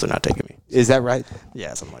 or else they're not taking me. Is that right?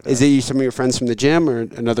 Yeah, something like that. Is it some of your friends from the gym or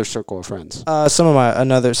another circle of friends? Some of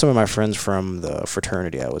my friends from the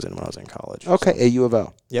fraternity I was in when I was in college. Okay, at U of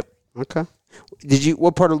L. Yep. Okay.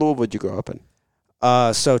 What part of Louisville did you grow up in?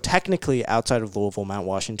 So technically outside of Louisville, Mount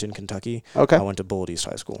Washington, Kentucky. Okay. I went to Bullitt East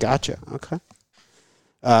High School. Gotcha. Okay.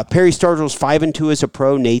 Perry Stargell's 5-2 as a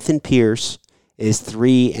pro. Nathan Pierce is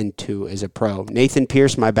 3-2 as a pro. Nathan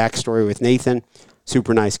Pierce, my backstory with Nathan,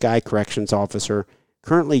 super nice guy, corrections officer,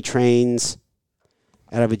 currently trains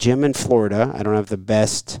out of a gym in Florida. I don't have the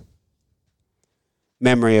best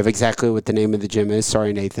memory of exactly what the name of the gym is.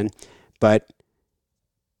 Sorry, Nathan. But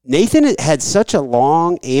Nathan had such a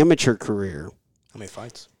long amateur career. How many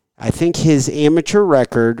fights? I think his amateur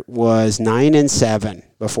record was 9-7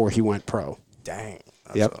 before he went pro. Dang.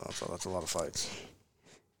 That's a lot of fights.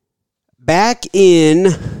 Back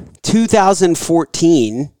in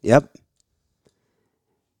 2014,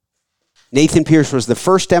 Nathan Pierce was the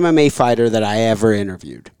first MMA fighter that I ever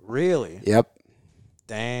interviewed. Really? Yep.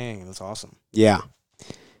 Dang, that's awesome. Yeah.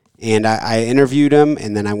 And I interviewed him,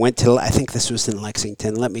 and then I went to, I think this was in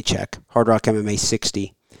Lexington. Let me check. Hard Rock MMA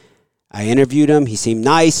 60. I interviewed him. He seemed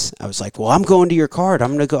nice. I was like, well, I'm going to your card.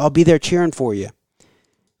 I'll be there cheering for you.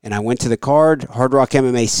 And I went to the card, Hard Rock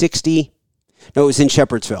MMA 60. No, it was in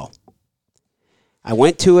Shepherdsville. I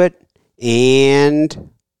went to it,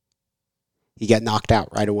 and he got knocked out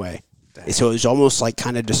right away. Dang. So it was almost like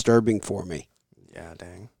kind of disturbing for me. Yeah,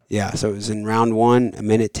 dang. Yeah, so it was in round 1, a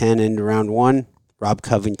minute 10 into round 1. Rob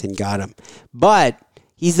Covington got him. But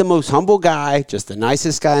he's the most humble guy, just the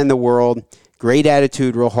nicest guy in the world. Great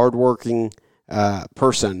attitude, real hardworking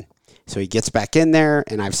person. So he gets back in there,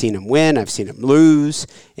 and I've seen him win. I've seen him lose.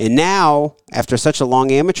 And now, after such a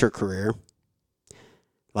long amateur career,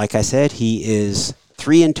 like I said, he is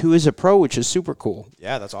 3-2 as a pro, which is super cool.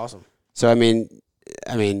 Yeah, that's awesome. So, I mean,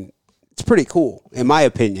 it's pretty cool, in my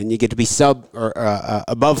opinion. You get to be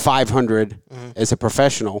above 500 as a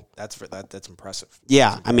professional. That's impressive.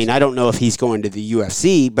 Yeah, I mean, I don't know if he's going to the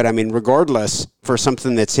UFC, but I mean, regardless, for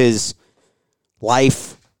something that's his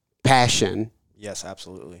life passion. Yes,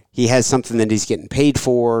 absolutely. He has something that he's getting paid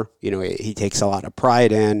for. You know, he takes a lot of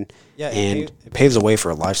pride in. Yeah, and it paves the way for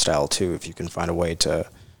a lifestyle too if you can find a way to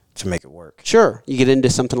make it work. Sure, you get into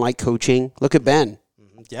something like coaching. Look at Ben.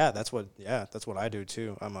 Yeah, that's what I do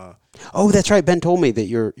too. Oh, that's right. Ben told me that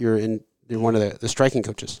you're one of the striking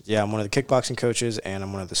coaches. Yeah, I'm one of the kickboxing coaches, and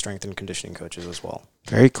I'm one of the strength and conditioning coaches as well.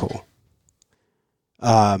 Very cool.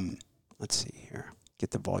 Let's see here.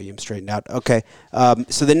 Get the volume straightened out. Okay.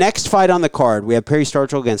 So the next fight on the card, we have Perry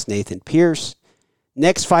Starchel against Nathan Pierce.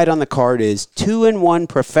 Next fight on the card is 2-1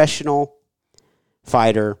 professional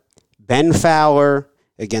fighter Ben Fowler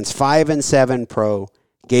against 5-7 pro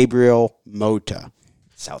Gabriel Mota.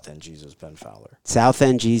 South End Jesus Ben Fowler. South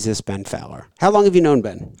End Jesus Ben Fowler. How long have you known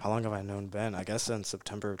Ben? How long have I known Ben? I guess since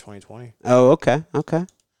September of 2020. Oh, okay. Okay.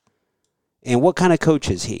 And what kind of coach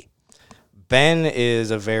is he? Ben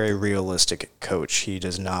is a very realistic coach. He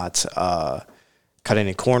does not cut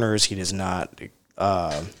any corners. He does not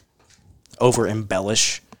over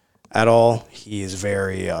embellish at all. He is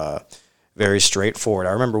very, very straightforward.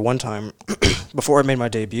 I remember one time before I made my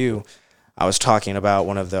debut, I was talking about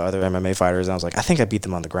one of the other MMA fighters, and I was like, I think I beat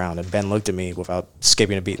them on the ground. And Ben looked at me without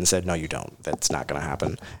skipping a beat and said, no, you don't. That's not going to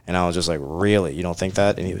happen. And I was just like, really? You don't think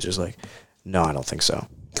that? And he was just like, no, I don't think so.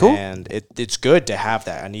 Cool. And it's good to have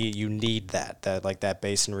that. You need that like that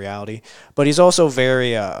base in reality. But he's also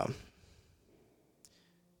very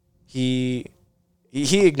he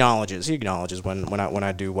acknowledges when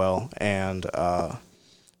I do well, and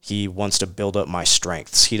he wants to build up my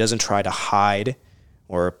strengths. He doesn't try to hide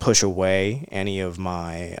or push away any of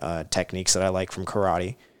my techniques that I like from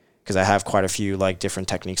karate, because I have quite a few like different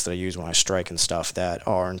techniques that I use when I strike and stuff that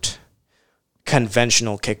aren't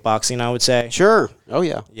conventional kickboxing, I would say. Sure. Oh,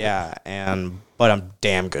 yeah. Yeah, but I'm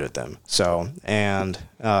damn good at them. So, and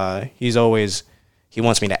he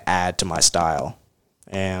wants me to add to my style.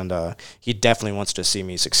 And he definitely wants to see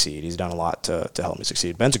me succeed. He's done a lot to help me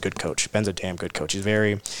succeed. Ben's a good coach. Ben's a damn good coach. He's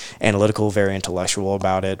very analytical, very intellectual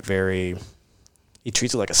about it, he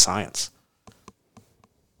treats it like a science.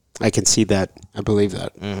 I can see that. I believe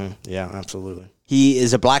that. Mm-hmm. Yeah, absolutely. He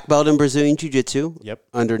is a black belt in Brazilian Jiu-Jitsu. Yep.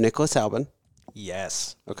 Under Nicholas Albin.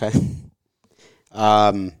 Yes. Okay.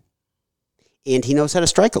 And he knows how to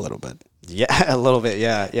strike a little bit. Yeah, a little bit.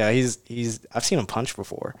 Yeah, yeah. He's. I've seen him punch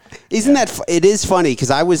before. Isn't that? It is funny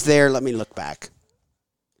because I was there. Let me look back.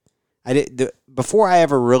 Before I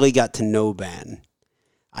ever really got to know Ben,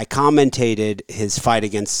 I commentated his fight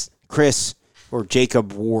against Chris or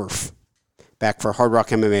Jacob Worf back for Hard Rock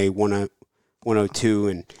MMA 102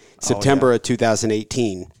 in September of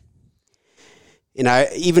 2018. And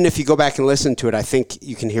even if you go back and listen to it, I think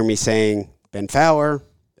you can hear me saying Ben Fowler,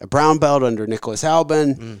 a brown belt under Nicholas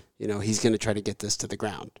Albin. You know, he's going to try to get this to the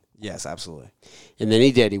ground. Yes, absolutely. And then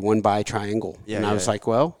he did. He won by triangle. Yeah, and I was like,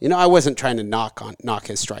 well, you know, I wasn't trying to knock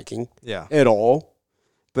his striking at all.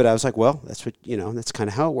 But I was like, well, that's what, you know, that's kind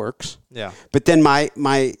of how it works. Yeah. But then my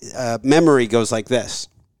memory goes like this.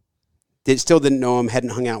 Still didn't know him,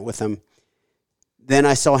 hadn't hung out with him. Then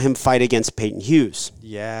I saw him fight against Peyton Hughes.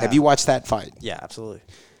 Yeah. Have you watched that fight? Yeah, absolutely.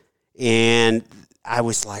 And I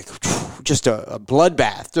was like, just a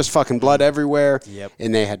bloodbath, just fucking blood everywhere. Yep.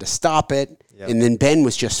 And they had to stop it. Yep. And then Ben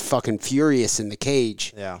was just fucking furious in the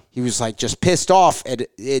cage. Yeah. He was like just pissed off at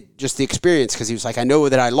it, just the experience, because he was like, I know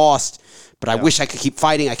that I lost, but I wish I could keep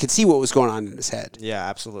fighting. I could see what was going on in his head. Yeah,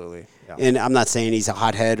 absolutely. Yeah. And I'm not saying he's a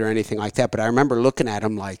hothead or anything like that, but I remember looking at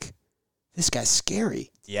him like, this guy's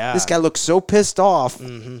scary. Yeah. This guy looks so pissed off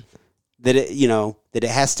that it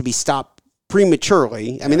has to be stopped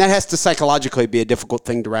prematurely. Yeah. I mean, that has to psychologically be a difficult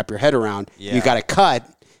thing to wrap your head around. Yeah. You got to cut,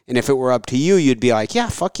 and if it were up to you, you'd be like, yeah,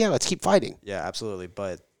 fuck yeah, let's keep fighting. Yeah, absolutely.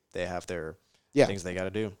 But they have their things they got to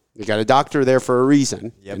do. You got a doctor there for a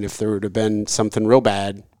reason. Yep. And if there would have been something real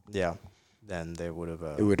bad, then they would have.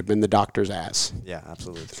 It would have been the doctor's ass. Yeah,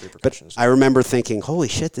 absolutely. The repercussions. But I remember thinking, holy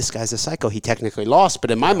shit, this guy's a psycho. He technically lost.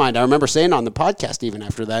 But in my mind, I remember saying on the podcast even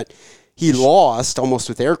after that, he lost, almost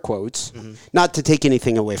with air quotes. Mm-hmm. Not to take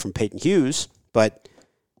anything away from Peyton Hughes, but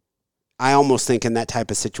I almost think in that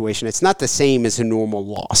type of situation, it's not the same as a normal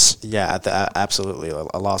loss. Yeah, absolutely.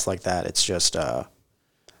 A loss like that, it's just...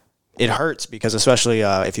 it hurts because especially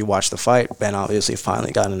if you watch the fight, Ben obviously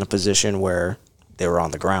finally got in a position where they were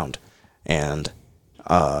on the ground. And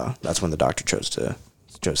that's when the doctor chose to,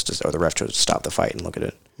 or the ref chose to stop the fight and look at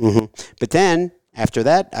it. Mm-hmm. But then, after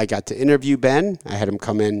that, I got to interview Ben. I had him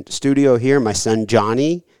come in studio here. My son,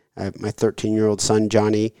 Johnny, my 13-year-old son,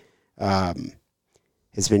 Johnny,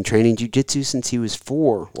 has been training jiu-jitsu since he was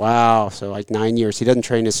 4. Wow. So like 9 years. He doesn't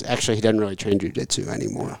really train jiu-jitsu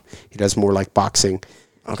anymore. He does more like boxing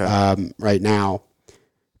right now.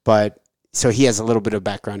 But so he has a little bit of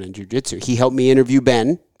background in jiu-jitsu. He helped me interview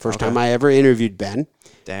Ben. First time I ever interviewed Ben.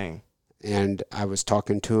 Dang. And I was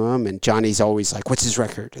talking to him, and Johnny's always like, "What's his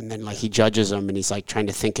record?" And then like he judges them, and he's like trying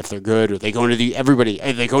to think if they're good or they going to the are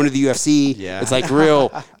they going to the UFC? Yeah. It's like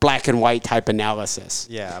real black and white type analysis.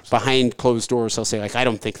 Yeah, absolutely. Behind closed doors, he'll say like, "I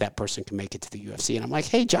don't think that person can make it to the UFC," and I'm like,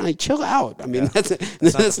 "Hey, Johnny, chill out. I mean,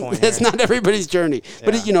 that's not everybody's journey." Yeah.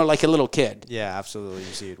 But like a little kid. Yeah, absolutely.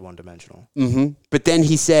 You see it one dimensional. Mm-hmm. But then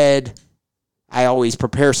he said, "I always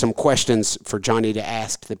prepare some questions for Johnny to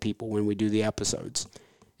ask the people when we do the episodes."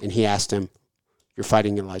 And he asked him, "You're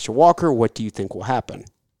fighting Elijah Walker. What do you think will happen?"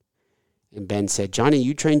 And Ben said, "Johnny,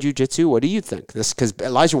 you train jiu-jitsu. What do you think?" This because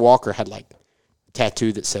Elijah Walker had like a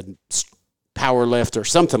tattoo that said power lift or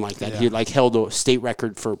something like that. Yeah. He like held a state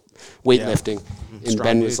record for weightlifting. Yeah. And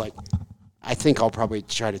Ben was like, "I think I'll probably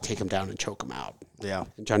try to take him down and choke him out." Yeah.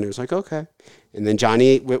 And Johnny was like, "Okay." And then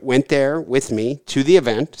Johnny went there with me to the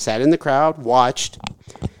event, sat in the crowd, watched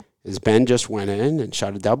as Ben just went in and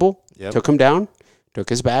shot a double, took him down. Took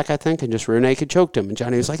his back, I think, and just rear naked choked him. And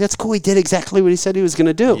Johnny was like, "That's cool. He did exactly what he said he was going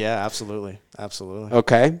to do." Yeah, absolutely. Absolutely.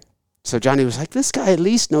 Okay. So Johnny was like, "This guy at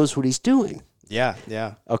least knows what he's doing." Yeah,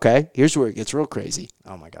 yeah. Okay. Here's where it gets real crazy.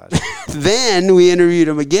 Oh, my God. Then we interviewed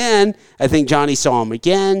him again. I think Johnny saw him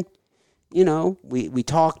again. You know, we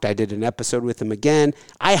talked. I did an episode with him again.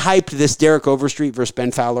 I hyped this Derek Overstreet versus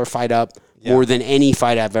Ben Fowler fight up more than any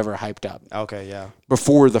fight I've ever hyped up. Okay, yeah.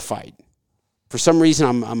 Before the fight. For some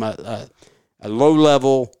reason, I'm a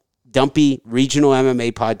low-level, dumpy regional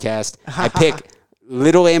MMA podcast. I pick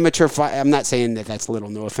little amateur fight. I'm not saying that that's little,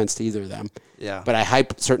 no offense to either of them. Yeah. But I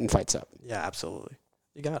hype certain fights up. Yeah, absolutely.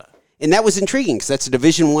 You got it. And that was intriguing because that's a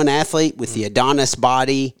Division I athlete with the Adonis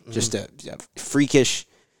body, just a freakish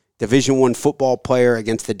Division I football player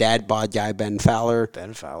against the dad bod guy, Ben Fowler.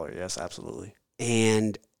 Ben Fowler, yes, absolutely.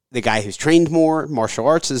 And the guy who's trained more martial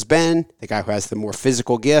arts is Ben. The guy who has the more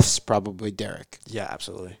physical gifts, probably Derek. Yeah,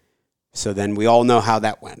 absolutely. So then we all know how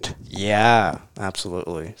that went. Yeah,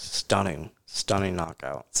 absolutely. Stunning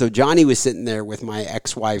knockout. So Johnny was sitting there with my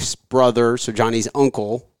ex-wife's brother, so Johnny's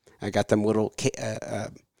uncle. I got them little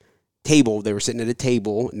table. They were sitting at a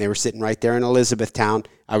table, and they were sitting right there in Elizabethtown.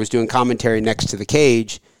 I was doing commentary next to the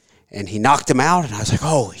cage, and he knocked him out, and I was like,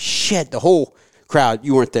 "Holy shit!" The whole crowd.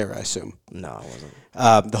 You weren't there, I assume. No, I wasn't.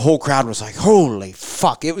 The whole crowd was like, "Holy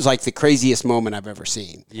fuck!" It was like the craziest moment I've ever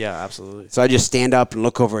seen. Yeah, absolutely. So I just stand up and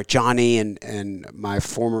look over at Johnny and my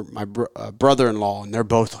brother-in-law, and they're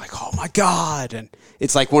both like, "Oh my God!" And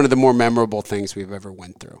it's like one of the more memorable things we've ever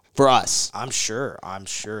went through for us. I'm sure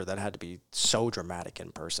that had to be so dramatic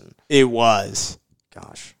in person. It was.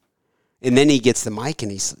 Gosh. And then he gets the mic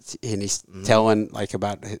and he's telling like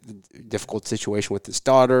about the difficult situation with his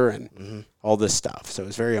daughter and all this stuff. So it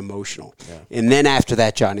was very emotional. Yeah. And then after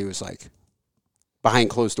that, Johnny was like,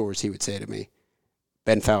 behind closed doors, he would say to me,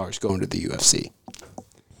 "Ben Fowler's going to the UFC."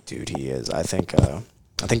 Dude, he is. I think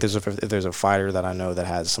if there's a fighter that I know that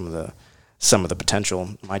has some of the potential,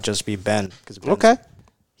 it might just be Ben. Okay.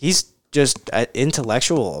 He's just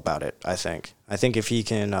intellectual about it. I think if he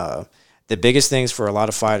can, the biggest things for a lot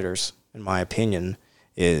of fighters, in my opinion,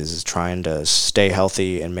 is trying to stay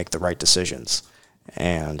healthy and make the right decisions.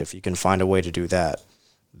 And if you can find a way to do that,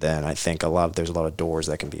 then I think there's a lot of doors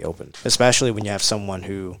that can be opened, especially when you have someone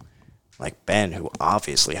who, like Ben, who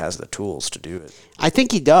obviously has the tools to do it. I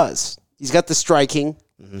think he does. He's got the striking.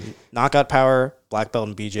 Mm-hmm. Knockout power, black belt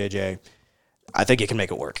in BJJ. I think he can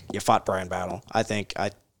make it work. You fought Brian Battle. I think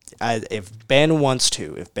if Ben wants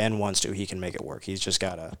to, he can make it work. He's just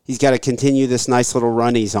gotta. He's got to continue this nice little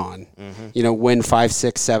run he's on. Mm-hmm. You know, win 5,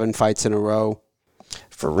 6, 7 fights in a row.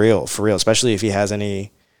 For real. Especially if he has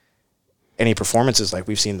any performances like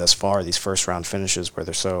we've seen thus far, these first round finishes where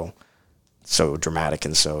they're so dramatic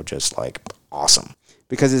and so just like awesome.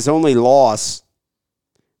 Because his only loss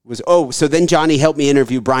was so then Johnny helped me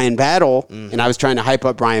interview Brian Battle, and I was trying to hype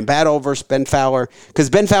up Brian Battle versus Ben Fowler because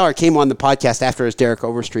Ben Fowler came on the podcast after his Derek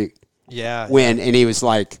Overstreet win, and he was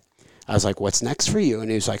like, I was like, "What's next for you?" And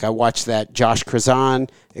he was like, "I watched that Josh Krazan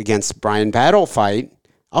against Brian Battle fight.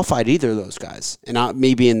 I'll fight either of those guys." And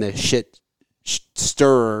me being the shit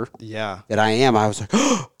stirrer that I am, I was like,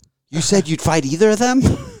 "Oh, you said you'd fight either of them?"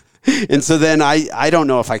 And so then I don't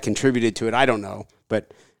know if I contributed to it. I don't know,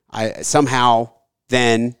 but I somehow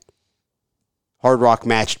then Hard Rock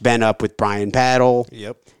matched Ben up with Brian Battle.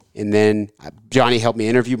 Yep. And then Johnny helped me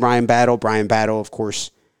interview Brian Battle. Brian Battle, of course,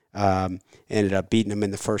 ended up beating him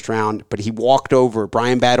in the first round. But he walked over.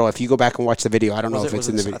 Brian Battle, if you go back and watch the video, I don't know if it's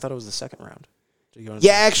in the video. I thought it was the second round.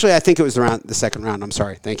 Yeah, actually, I think it was the second round. I'm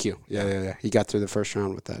sorry. Thank you. Yeah. He got through the first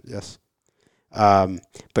round with that, yes.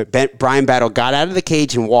 But Brian Battle got out of the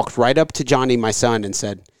cage and walked right up to Johnny, my son, and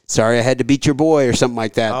said, sorry I had to beat your boy or something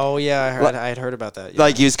like that. Oh, yeah, I had heard about that. Yeah.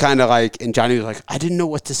 Like, he was kind of like, and Johnny was like, I didn't know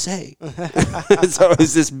what to say. So it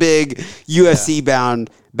was this big UFC-bound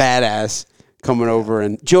badass coming over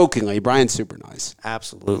and jokingly, Brian's super nice.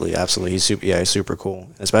 Absolutely. He's super cool,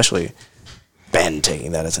 especially Ben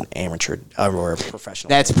taking that as an amateur or a professional.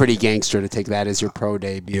 That's pretty gangster to take that as your pro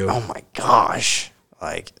debut. Oh, my gosh.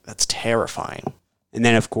 Like, that's terrifying. And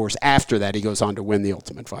then, of course, after that, he goes on to win the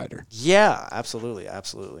Ultimate Fighter. Yeah, absolutely.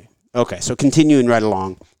 Okay, so continuing right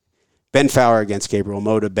along. Ben Fowler against Gabriel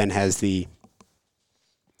Mota. Ben has the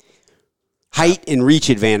height and reach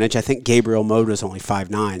advantage. I think Gabriel Mota is only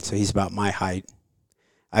 5'9", so he's about my height.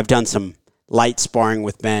 I've done some light sparring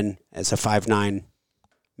with Ben as a 5'9"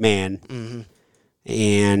 man,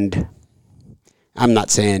 and I'm not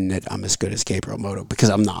saying that I'm as good as Gabriel Mota because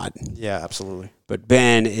I'm not. Yeah, absolutely. But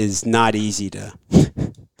Ben is not easy to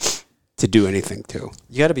do anything to.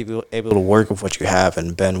 You got to be able to work with what you have,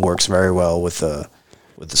 and Ben works very well with the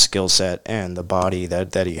skill set and the body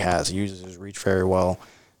that he has. He uses his reach very well,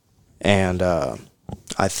 and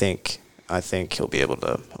I think he'll be able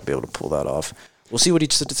to pull that off. We'll see what he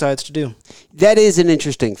decides to do. That is an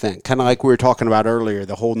interesting thing, kind of like we were talking about earlier.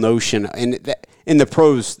 The whole notion, and in the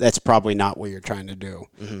pros, that's probably not what you're trying to do.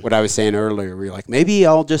 What I was saying earlier, where you're like, maybe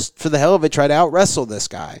I'll just, for the hell of it, try to out wrestle this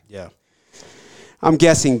guy. Yeah. I'm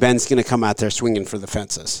guessing Ben's going to come out there swinging for the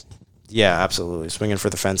fences. Yeah, absolutely. Swinging for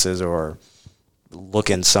the fences or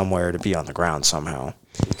looking somewhere to be on the ground somehow,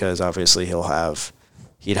 because obviously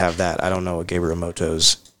he'd have that. I don't know what Gabriel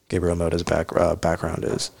Moto's background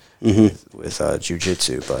is with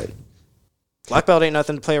jiu-jitsu, but black belt ain't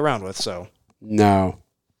nothing to play around with. So no.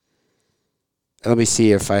 Let me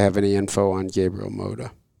see if I have any info on Gabriel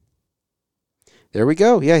Mota. There we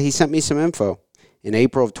go. Yeah, he sent me some info in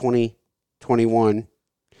April of 2021.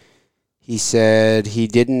 He said he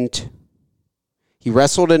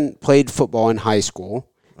wrestled and played football in high school.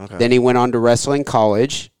 Okay. Then he went on to wrestle in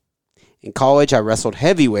college. In college, I wrestled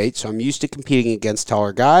heavyweight, so I'm used to competing against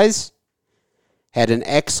taller guys. Had an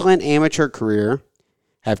excellent amateur career.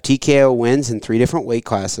 Have TKO wins in 3 different weight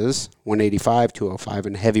classes, 185, 205,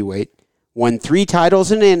 and heavyweight. Won 3 titles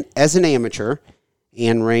as an amateur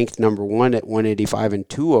and ranked number 1 at 185 and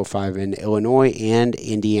 205 in Illinois and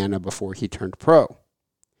Indiana before he turned pro.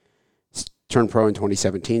 Turned pro in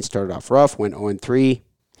 2017, started off rough, went 0-3,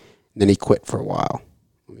 and then he quit for a while.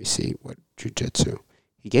 Let me see what jiu-jitsu.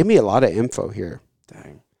 He gave me a lot of info here.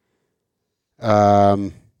 Dang.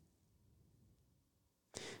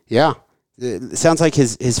 Yeah. It sounds like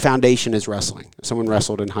his foundation is wrestling. If someone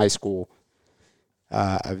wrestled in high school,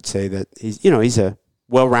 I would say that he's a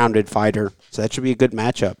well-rounded fighter, so that should be a good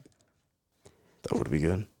matchup. That would be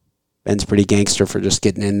good. Ben's pretty gangster for just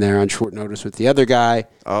getting in there on short notice with the other guy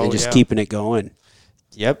and just keeping it going.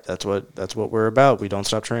 Yep, that's what we're about. We don't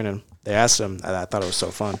stop training. They asked him, and I thought it was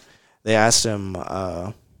so fun. They asked him,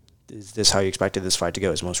 is this how you expected this fight to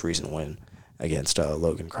go? His most recent win against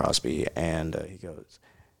Logan Crosby. And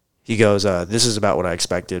he goes, this is about what I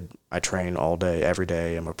expected. I train all day, every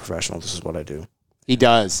day. I'm a professional. This is what I do. He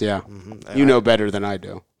does, yeah. You know better than I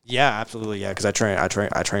do. Yeah, absolutely, yeah, because I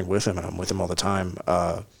train with him, and I'm with him all the time.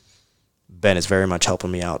 Ben is very much helping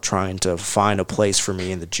me out, trying to find a place for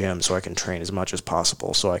me in the gym so I can train as much as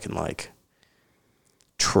possible, so I can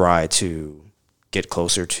try to get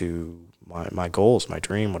closer to my goals, my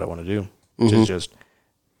dream, what I want to do, which is just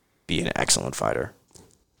be an excellent fighter.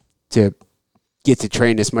 To get to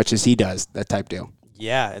train as much as he does, that type deal.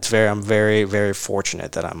 Yeah, I'm very, very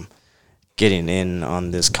fortunate that I'm getting in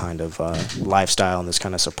on this kind of lifestyle and this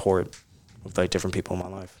kind of support with different people in my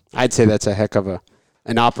life. I'd say that's a heck of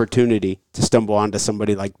an opportunity to stumble onto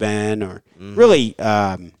somebody like Ben or really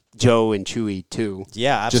Joe and Chewy too.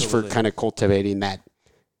 Yeah, absolutely. Just for kind of cultivating that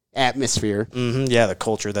atmosphere. Yeah, the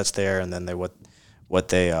culture that's there, and then what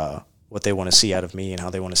they want to see out of me and how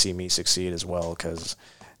they want to see me succeed as well, because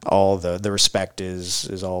all the respect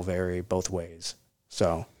is all very both ways.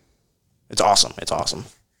 So it's awesome. It's awesome.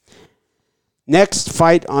 Next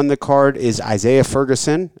fight on the card is Isaiah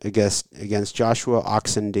Ferguson against Joshua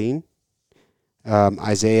Oxendine.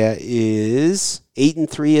 Isaiah is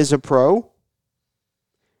 8-3 as a pro,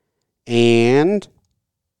 and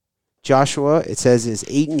Joshua, it says, is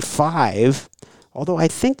 8-5. Although I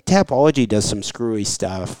think Tapology does some screwy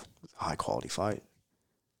stuff. High quality fight,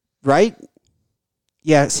 right?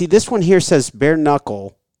 Yeah. See, this one here says bare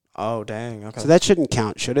knuckle. Oh dang! Okay. So that shouldn't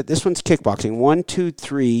count, should it? This one's kickboxing. 1, 2,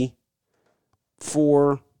 3,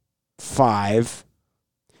 4, 5.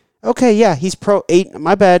 Okay, yeah, he's pro 8.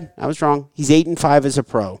 My bad, I was wrong. He's 8-5 as a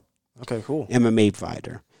pro. Okay, cool. MMA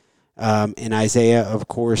fighter. And Isaiah, of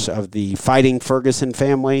course, of the Fighting Ferguson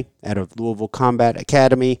family out of Louisville Combat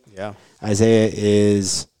Academy. Yeah. Isaiah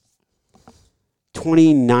is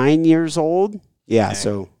 29 years old. Yeah, Dang.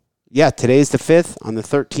 so, today's the 5th. On the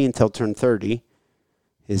 13th, he'll turn 30.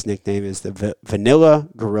 His nickname is the Vanilla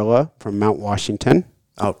Gorilla from Mount Washington.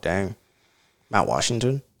 Oh, dang. Mount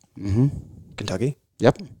Washington? Mm-hmm. Kentucky?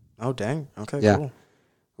 Yep. Oh, dang. Okay, Yeah. cool.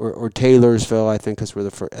 Or Taylorsville, I think, is where the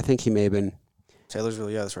first. I think he may have been. Taylorsville,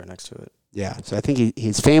 yeah, that's right next to it. Yeah, so I think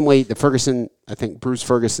his family, the Ferguson, I think Bruce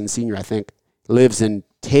Ferguson Sr., I think, lives in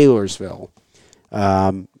Taylorsville.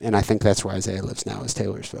 And I think that's where Isaiah lives now, is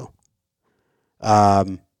Taylorsville.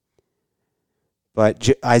 But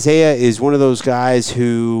Isaiah is one of those guys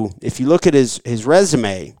who, if you look at his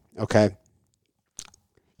resume, okay,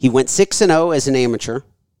 he went 6-0 as an amateur.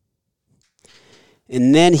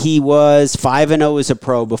 And then he was 5-0 as a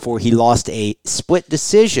pro before he lost a split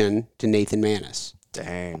decision to Nathan Manis.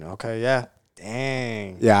 Dang. Okay, yeah.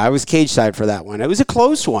 Dang. Yeah, I was cage side for that one. It was a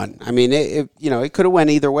close one. I mean, it could have went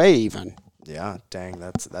either way even. Yeah, dang,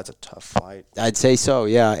 that's a tough fight. I'd say so,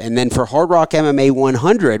 yeah. And then for Hard Rock MMA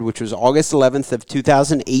 100, which was August 11th of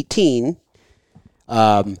 2018,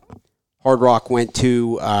 Hard Rock went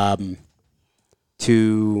to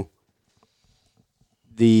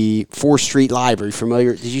the 4th Street Live. Are you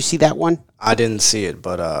familiar? Did you see that one? I didn't see it,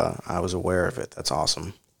 but I was aware of it. That's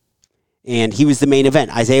awesome. And he was the main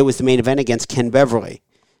event. Isaiah was the main event against Ken Beverly.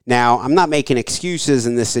 Now, I'm not making excuses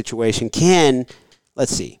in this situation. Ken,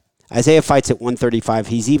 let's see. Isaiah fights at 135.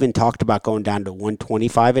 He's even talked about going down to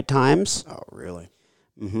 125 at times. Oh, really?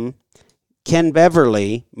 Mm-hmm. Ken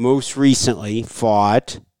Beverly most recently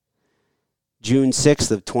fought June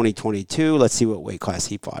 6th of 2022. Let's see what weight class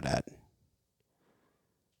he fought at.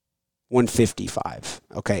 155.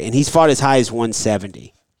 Okay, and he's fought as high as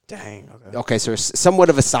 170. Dang, okay. Okay, so somewhat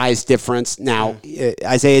of a size difference. Now,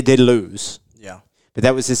 Isaiah did lose. Yeah. But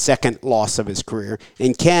that was his second loss of his career.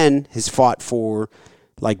 And Ken has fought for,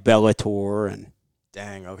 like, Bellator and...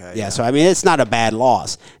 Dang, okay. Yeah, so, I mean, it's not a bad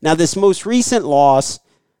loss. Now, this most recent loss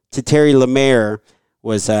to Terry Lemaire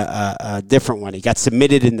was a different one. He got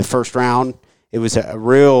submitted in the first round. It was a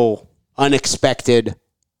real unexpected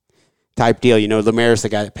type deal. You know, Lemaire's the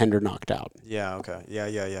guy that Pender knocked out. Yeah, okay.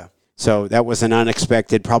 Yeah. So that was an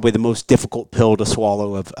unexpected, probably the most difficult pill to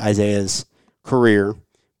swallow of Isaiah's career.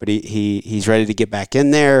 But he's ready to get back in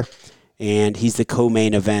there, and he's the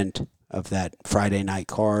co-main event of that Friday night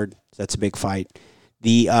card. So that's a big fight.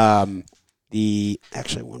 Actually,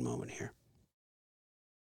 one moment here.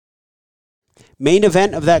 Main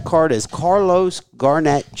event of that card is Carlos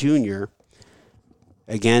Garnett Jr.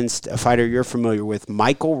 against a fighter you're familiar with,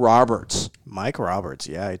 Michael Roberts. Mike Roberts,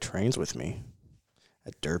 yeah, he trains with me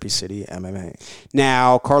at Derby City MMA.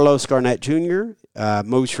 Now, Carlos Garnett Jr.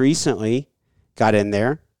 Most recently got in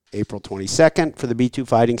there April 22nd for the B2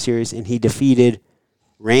 Fighting Series, and he defeated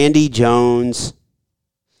Randy Jones,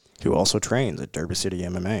 who also trains at Derby City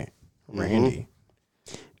MMA. Randy.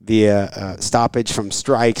 Via stoppage from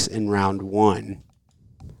strikes in round 1.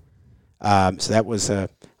 So that was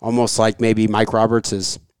almost like maybe Mike Roberts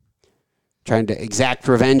is trying to exact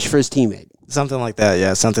revenge for his teammate. Something like that,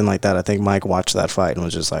 yeah, something like that. I think Mike watched that fight and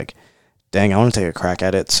was just like, dang, I want to take a crack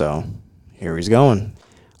at it, so here he's going.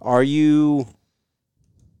 Have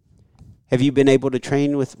you been able to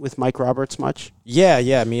train with Mike Roberts much?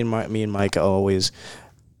 Yeah, me and Mike always,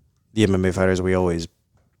 the MMA fighters, we always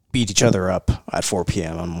beat each other up at 4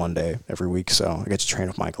 p.m. on Monday every week, so I get to train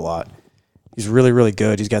with Mike a lot. He's really, really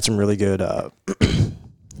good. He's got some really good,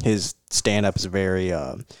 his stand-up is very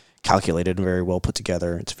calculated and very well put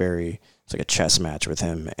together. It's like a chess match with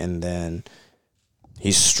him. And then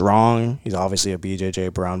he's strong. He's obviously a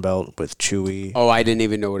BJJ brown belt with Chewy. Oh, I didn't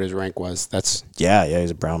even know what his rank was. Yeah,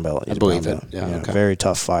 he's a brown belt. I believe it. Yeah, okay. Very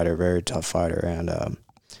tough fighter, and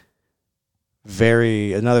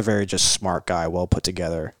another very just smart guy, well put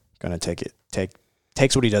together. Gonna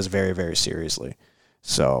takes what he does very, very seriously.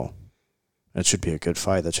 So that should be a good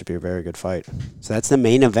fight. That should be a very good fight. So that's the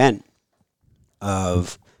main event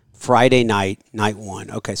of Friday night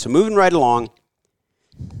 1. Okay, so moving right along.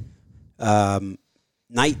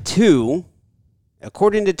 Night 2,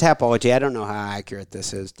 according to Tapology, I don't know how accurate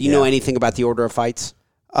this is. Do you know anything about the order of fights?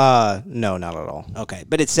 No, not at all. Okay,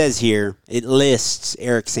 but it says here, it lists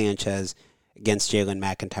Eric Sanchez against Jalen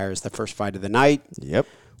McIntyre as the first fight of the night. Yep.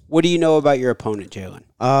 What do you know about your opponent, Jalen?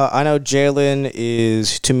 I know Jalen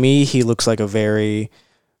is, to me, he looks like a very,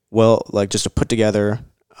 just a put-together,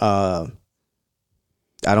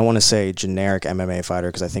 I don't want to say generic MMA fighter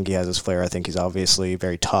because I think he has his flair. I think he's obviously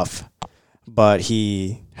very tough, but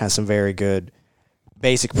he has some very good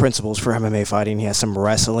basic principles for MMA fighting. He has some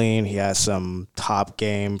wrestling. He has some top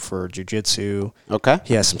game for jiu-jitsu. Okay.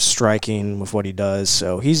 He has some striking with what he does.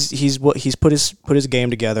 So he's put his game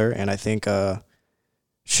together, and I think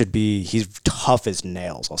he's tough as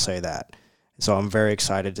nails. I'll say that. So I'm very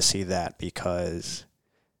excited to see that, because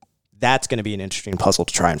that's going to be an interesting puzzle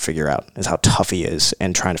to try and figure out, is how tough he is,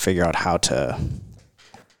 and trying to figure out how to,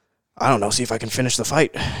 I don't know, see if I can finish the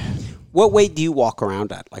fight. What weight do you walk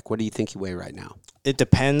around at? Like, what do you think you weigh right now? It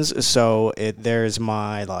depends. So there's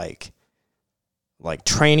my like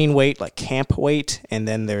training weight, like camp weight, and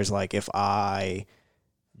then there's like if I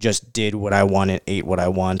just did what I want and ate what I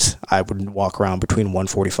want, I would walk around between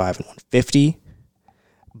 145 and 150.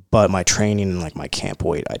 But my training and like my camp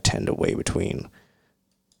weight, I tend to weigh between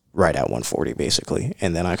right at 140 basically,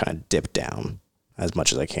 and then I kind of dip down as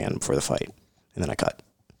much as I can before the fight, and then I cut.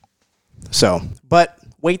 So, but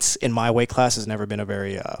weights in my weight class has never been a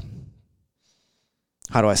very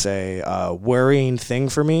worrying thing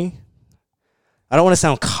for me. I don't want to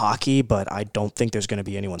sound cocky, but I don't think there's going to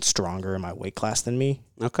be anyone stronger in my weight class than me.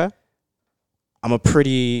 Okay. I'm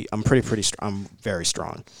very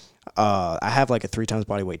strong. I have like a 3 times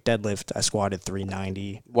body weight deadlift. I squatted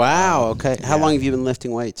 390. Wow. Okay. How long have you been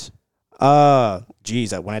lifting weights? When I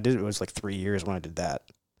did it was like 3 years when I did that.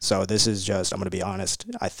 So this is just, I'm going to be honest,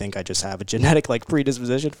 I think I just have a genetic like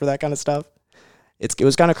predisposition for that kind of stuff. It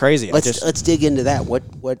was kind of crazy. Let's dig into that.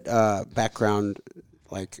 What background,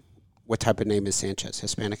 like what type of name is Sanchez?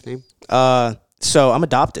 Hispanic name? So I'm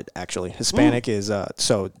adopted actually. Hispanic is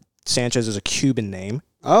so Sanchez is a Cuban name.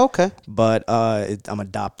 Oh, okay. But I'm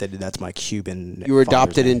adopted. That's my Cuban. You were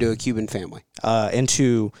adopted into a Cuban family.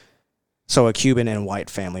 So a Cuban and white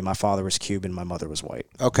family. My father was Cuban. My mother was white.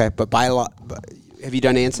 Okay, but have you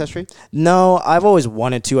done Ancestry? No, I've always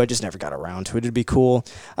wanted to. I just never got around to it. It'd be cool.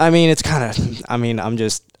 I mean, it's kind of. I mean, I'm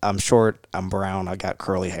short. I'm brown. I got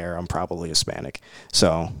curly hair. I'm probably Hispanic.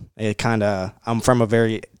 So it kind of. I'm from a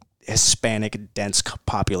very Hispanic dense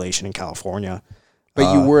population in California.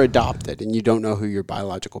 But you were adopted, and you don't know who your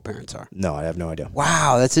biological parents are. No, I have no idea.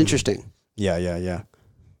 Wow, that's interesting. Yeah.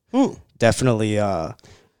 Definitely. I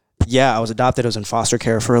was adopted. I was in foster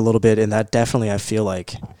care for a little bit, and that definitely, I feel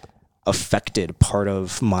like, affected part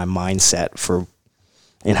of my mindset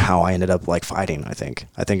in how I ended up like fighting. I think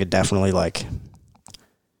it definitely like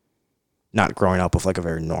not growing up with like a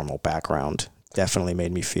very normal background definitely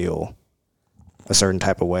made me feel a certain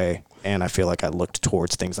type of way. And I feel like I looked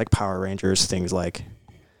towards things like Power Rangers, things like,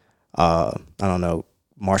 I don't know,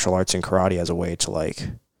 martial arts and karate as a way to like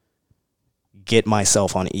get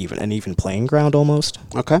myself on an even playing ground almost.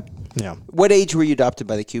 Okay. Yeah. What age were you adopted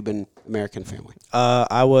by the Cuban American family?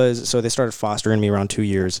 So they started fostering me around 2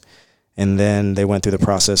 years, and then they went through the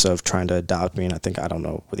process of trying to adopt me. And I don't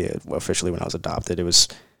know officially when I was adopted, it was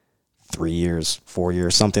 3 years, 4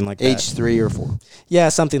 years, something like that. Age 3 or 4. Yeah,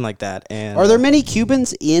 something like that. And are there many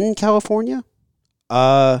Cubans in California?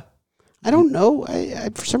 I don't know.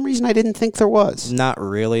 I for some reason I didn't think there was. Not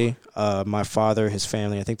really. My father, his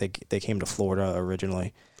family, I think they came to Florida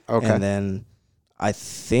originally. Okay. And then I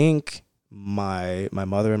think my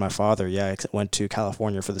mother and my father, went to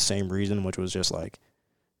California for the same reason, which was just like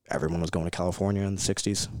everyone was going to California in the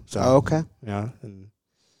 60s. So okay. Yeah, and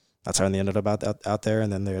that's how they ended up out there,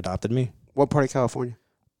 and then they adopted me. What part of California?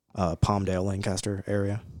 Palmdale, Lancaster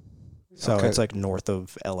area. So It's like north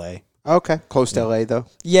of L.A. Okay. Close to L.A., though?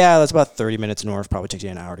 Yeah, that's about 30 minutes north. Probably takes you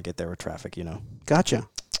an hour to get there with traffic, Gotcha.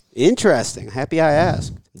 Interesting. Happy I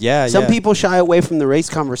asked. Yeah, Some people shy away from the race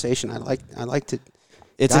conversation. I like to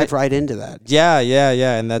dive right into that. Yeah,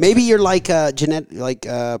 and that's maybe you're like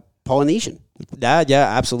Polynesian. Yeah,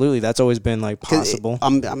 absolutely. That's always been like possible.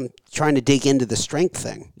 I'm trying to dig into the strength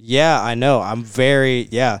thing. Yeah, I know. I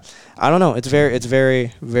don't know. It's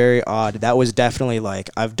very, very odd. That was definitely like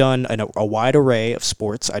I've done a wide array of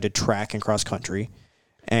sports. I did track and cross country,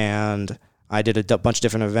 and I did a bunch of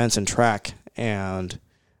different events in track, and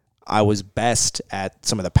I was best at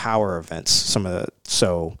some of the power events.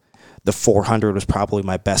 So the 400 was probably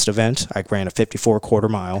my best event. I ran a 54 quarter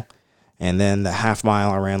mile. And then the half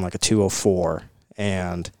mile, I ran like a 2:04,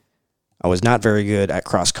 and I was not very good at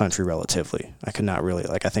cross country relatively. I could not really,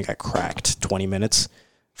 I think I cracked 20 minutes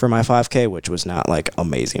for my 5K, which was not like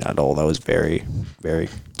amazing at all. That was very, very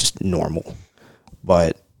just normal.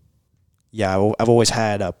 But yeah, I've always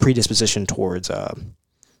had a predisposition towards, I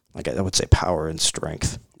would say power and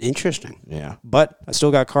strength. Interesting. Yeah. But I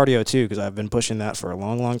still got cardio too, because I've been pushing that for a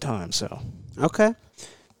long, long time. So. Okay.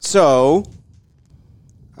 So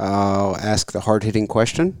I'll ask the hard-hitting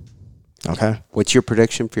question. Okay. What's your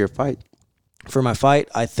prediction for your fight? For my fight,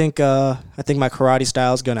 I think my karate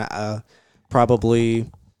style is gonna probably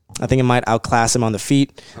I think it might outclass him on the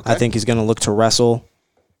feet. Okay. I think he's going to look to wrestle,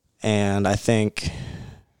 and I think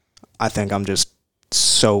I'm just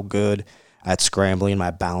so good at scrambling.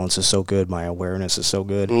 My balance is so good. My awareness is so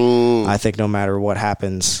good. I think no matter what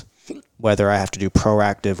happens, whether I have to do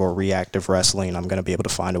proactive or reactive wrestling, I'm going to be able to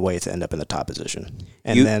find a way to end up in the top position.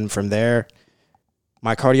 And then from there,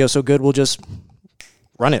 my cardio is so good, we'll just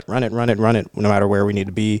run it, no matter where we need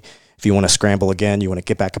to be. If you want to scramble again, you want to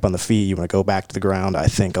get back up on the feet, you want to go back to the ground, I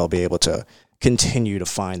think I'll be able to continue to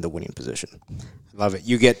find the winning position. Love it.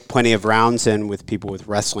 You get plenty of rounds in with people with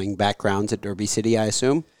wrestling backgrounds at Derby City, I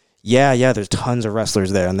assume? Yeah, there's tons of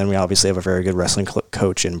wrestlers there. And then we obviously have a very good wrestling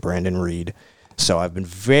coach in Brandon Reed. So I've been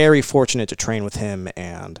very fortunate to train with him,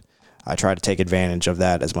 and I try to take advantage of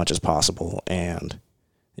that as much as possible. And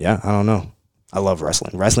yeah, I don't know. I love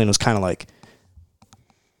wrestling. Wrestling was kind of like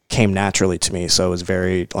came naturally to me. So it was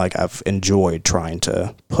very, like, I've enjoyed trying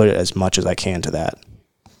to put it as much as I can to that.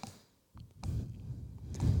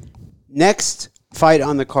 Next fight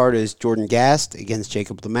on the card is Jordan Gast against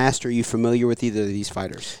Jacob LeMaster. Are you familiar with either of these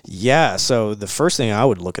fighters? Yeah, so the first thing I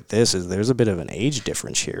would look at this is there's a bit of an age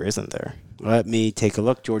difference here, isn't there? Let me take a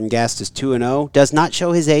look. Jordan Gast is 2-0. Does not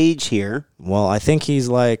show his age here. Well, I think he's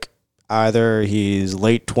like either he's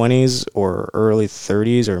late 20s or early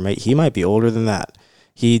 30s, or he might be older than that.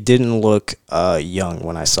 He didn't look young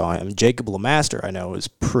when I saw him. Jacob LeMaster, I know, is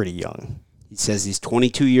pretty young. He says he's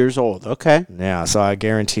 22 years old. Okay. Yeah, so I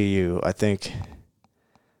guarantee you, I think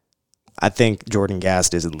Jordan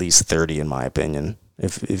Gast is at least 30 in my opinion.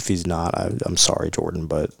 If he's not, I'm sorry, Jordan,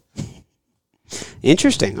 but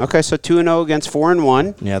interesting. Okay, so 2-0 against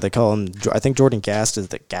 4-1. Yeah, they call him. I think Jordan Gast is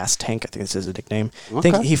the Gas Tank. I think this is his nickname. Okay. I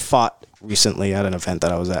think he fought recently at an event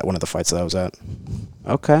that I was at, one of the fights that I was at.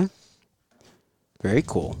 Okay. Very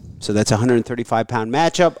cool. So that's a 135-pound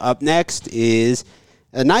matchup. Up next is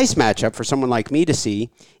a nice matchup for someone like me to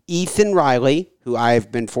see. Ethan Riley, who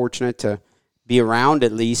I've been fortunate to be around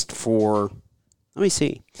at least for, let me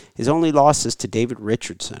see, his only loss is to David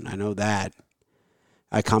Richardson. I know that.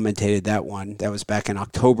 I commentated that one. That was back in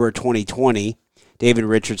October 2020. David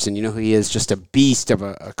Richardson, you know who he is, just a beast of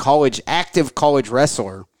a active college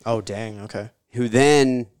wrestler. Oh, dang, okay. Who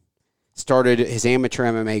then started his amateur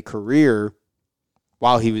MMA career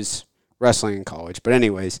while he was wrestling in college. But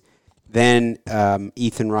anyways, then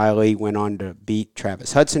Ethan Riley went on to beat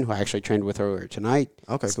Travis Hudson, who I actually trained with earlier tonight.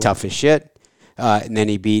 Okay, it's cool. tough as shit. And then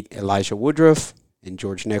he beat Elijah Woodruff and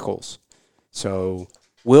George Nichols. So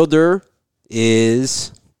Wilder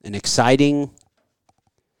is an exciting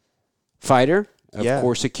fighter. Of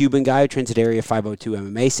course, a Cuban guy who trains at Area 502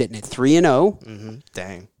 MMA, sitting at 3-0. Mm-hmm.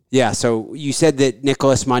 Dang. Yeah, so you said that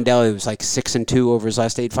Nicholas Mondelli was like 6-2 over his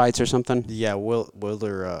last 8 fights or something? Yeah,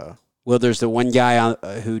 Wilder. Wilder's the one guy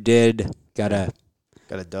who got a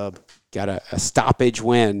dub. Got a stoppage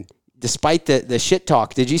win. Despite the shit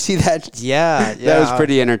talk. Did you see that? Yeah. That was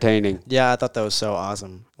pretty entertaining. Yeah, I thought that was so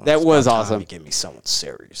awesome. That was awesome. You gave me someone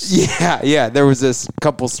serious. Yeah. There was this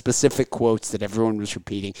couple specific quotes that everyone was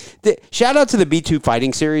repeating. Shout out to the B2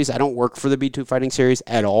 Fighting Series. I don't work for the B2 Fighting Series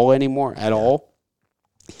at all anymore, all.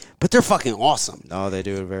 But they're fucking awesome. No, they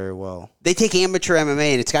do it very well. They take amateur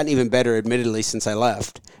MMA, and it's gotten even better, admittedly, since I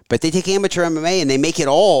left. But they take amateur MMA, and they make it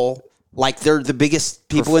all like they're the biggest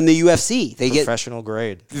people in the UFC. They get professional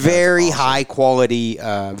grade. Very high quality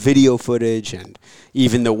video footage, and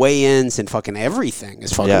even the weigh-ins and fucking everything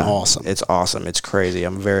is fucking awesome. It's awesome. It's crazy.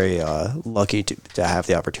 I'm very lucky to have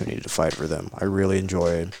the opportunity to fight for them. I really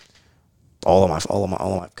enjoy all of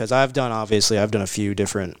my because I've done a few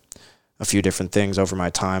different things over my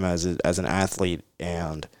time as an athlete,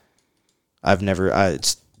 and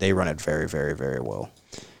they run it very, very, very well.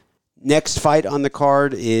 Next fight on the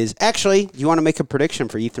card is actually, you want to make a prediction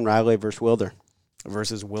for Ethan Riley versus Wilder?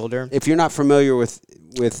 If you're not familiar with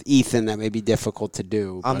Ethan, that may be difficult to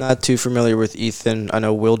do. I'm not too familiar with Ethan. I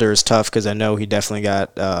know Wilder is tough because I know he definitely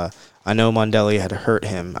got. I know Mondelli had hurt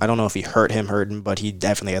him. I don't know if he hurt him, but he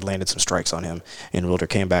definitely had landed some strikes on him, and Wilder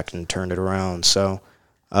came back and turned it around. So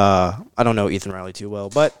I don't know Ethan Riley too well,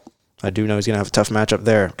 but I do know he's going to have a tough matchup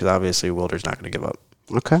there because obviously Wilder's not going to give up.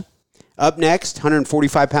 Okay. Up next,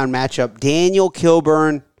 145-pound matchup, Daniel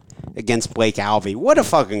Kilburn against Blake Alvey. What a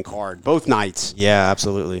fucking card, both nights. Yeah,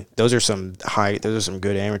 absolutely. Those are some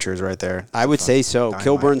good amateurs right there. I would say so.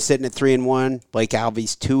 Kilburn's sitting at 3-1, Blake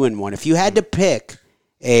Alvey's 2-1. If you had to pick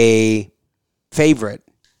a favorite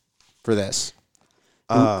for this,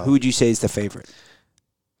 who would you say is the favorite?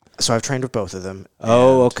 So I've trained with both of them.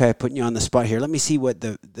 Oh, okay. Putting you on the spot here. Let me see what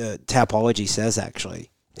the Tapology says, actually.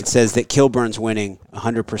 It says that Kilburn's winning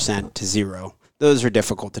 100% to 0. Those are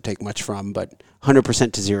difficult to take much from, but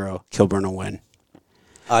 100% to 0, Kilburn will win.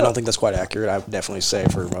 I don't think that's quite accurate. I would definitely say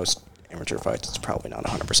for most amateur fights, it's probably not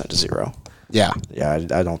 100% to 0. Yeah. Yeah,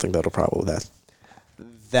 I don't think that'll probably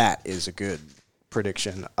that is a good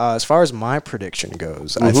prediction. As far as my prediction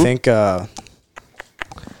goes, I think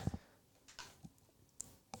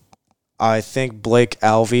Blake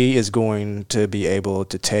Alvey is going to be able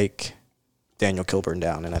to take Daniel Kilburn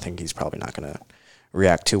down, and I think he's probably not going to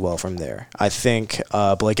react too well from there. I think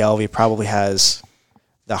Blake Alvey probably has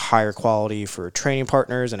the higher quality for training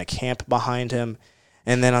partners and a camp behind him,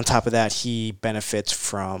 and then on top of that, he benefits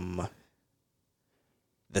from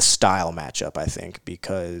the style matchup, I think,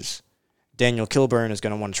 because Daniel Kilburn is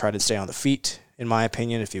going to want to try to stay on the feet, in my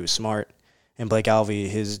opinion, if he was smart, and Blake Alvey,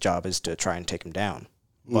 his job is to try and take him down.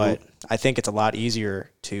 But I think it's a lot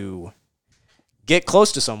easier to get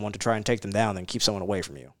close to someone to try and take them down than keep someone away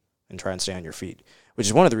from you and try and stay on your feet, which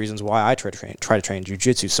is one of the reasons why I try to train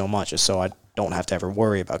jiu-jitsu so much, is so I don't have to ever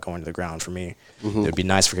worry about going to the ground. For me, it would be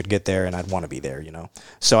nice if I could get there, and I'd want to be there,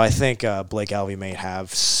 So I think Blake Alvey may have,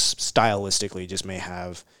 stylistically, just may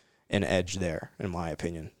have an edge there, in my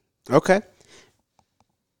opinion. Okay.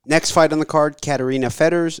 Next fight on the card, Katarina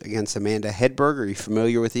Fetters against Amanda Hedberg. Are you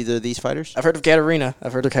familiar with either of these fighters? I've heard of Katarina,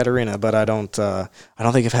 but I don't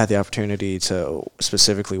think I've had the opportunity to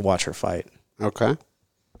specifically watch her fight. Okay.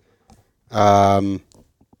 All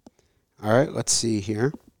right, let's see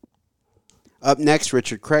here. Up next,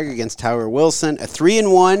 Richard Craig against Tyler Wilson. A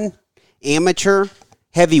 3-1 amateur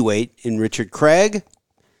heavyweight in Richard Craig.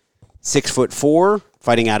 6'4",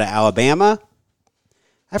 fighting out of Alabama.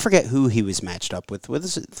 I forget who he was matched up with.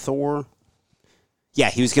 Was it Thor? Yeah,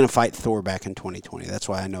 he was going to fight Thor back in 2020. That's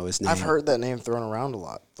why I know his name. I've heard that name thrown around a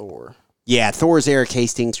lot, Thor. Yeah, Thor's Eric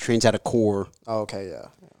Hastings, trains out of Core. Oh, okay,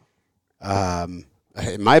 yeah.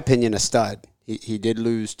 In my opinion, a stud. He did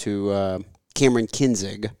lose to Cameron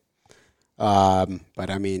Kinzig. But,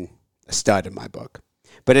 I mean, a stud in my book.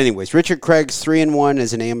 But anyways, Richard Craig's 3-1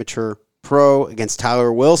 as an amateur pro against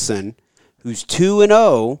Tyler Wilson, who's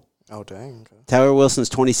 2-0. Oh, dang. Okay. Tyler Wilson's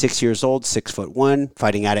 26 years old, 6'1",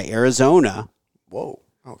 fighting out of Arizona. Whoa.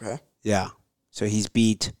 Okay. Yeah. So he's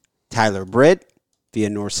beat Tyler Britt via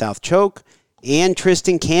north-south choke and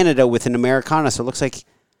Tristan Canada with an Americana. So it looks like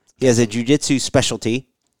he has a jiu-jitsu specialty.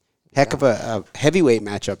 Heck of a heavyweight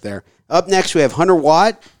matchup there. Up next, we have Hunter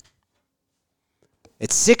Watt.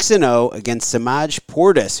 It's 6-0 against Samaj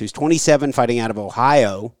Portis, who's 27, fighting out of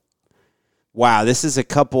Ohio. Wow, this is a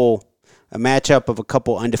matchup of a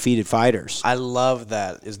couple undefeated fighters. I love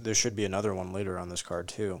that. There should be another one later on this card,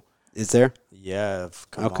 too. Is there? Yeah, if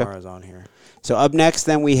Kamara's on here. So up next,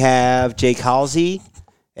 then, we have Jake Halsey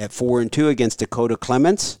at 4-2 against Dakota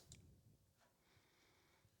Clements.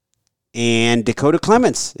 And Dakota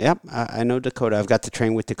Clements. Yep, I know Dakota. I've got to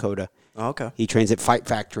train with Dakota. Oh, okay. He trains at Fight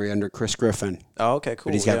Factory under Chris Griffin. Oh, okay,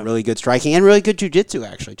 cool. But he's got really good striking and really good jiu-jitsu,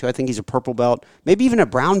 actually, too. I think he's a purple belt, maybe even a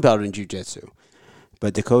brown belt in jiu-jitsu.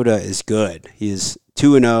 But Dakota is good. He is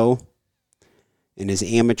 2-0 in his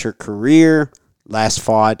amateur career. Last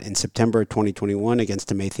fought in September of 2021 against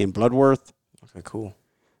Demathian Bloodworth. Okay, cool.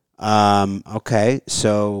 Okay,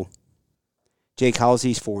 so Jake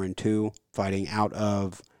Halsey's 4-2, fighting out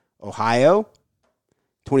of Ohio.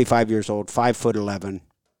 25 years old, 5'11".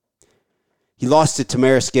 He lost to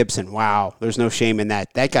Tamaris Gibson. Wow, there's no shame in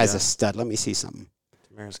that. That guy's a stud. Let me see something.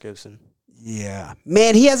 Tamaris Gibson. Yeah.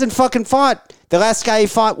 Man, he hasn't fucking fought. The last guy he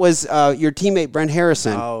fought was your teammate, Brent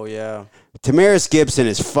Harrison. Oh, yeah. Tamaris Gibson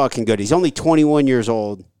is fucking good. He's only 21 years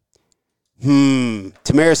old.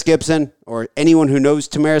 Tamaris Gibson, or anyone who knows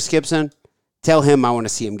Tamaris Gibson, tell him I want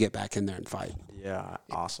to see him get back in there and fight. Yeah,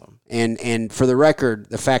 awesome. And for the record,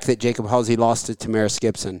 the fact that Jacob Halsey lost to Tamaris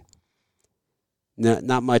Gibson,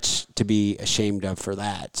 not much to be ashamed of for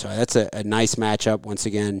that. So that's a nice matchup. Once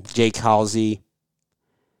again, Jake Halsey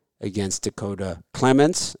against Dakota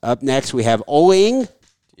Clements. Up next, we have Oling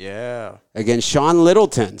against Sean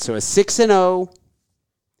Littleton. So a 6-0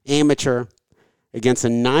 amateur against a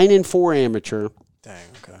 9-4 amateur. Dang,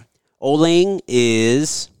 okay. Oling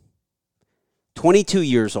is 22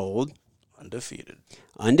 years old.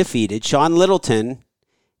 Undefeated. Sean Littleton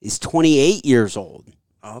is 28 years old.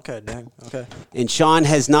 Okay, dang. Okay. And Sean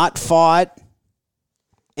has not fought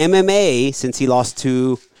MMA since he lost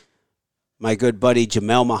to my good buddy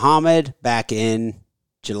Jamel Muhammad back in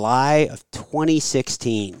July of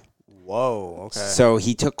 2016. Whoa, okay. So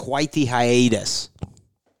he took quite the hiatus.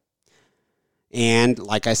 And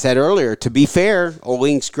like I said earlier, to be fair,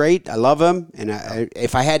 Oling's great. I love him. And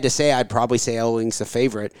if I had to say, I'd probably say Oling's the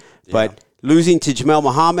favorite. Yeah. But losing to Jamel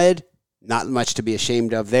Muhammad, not much to be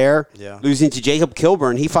ashamed of there. Yeah. Losing to Jacob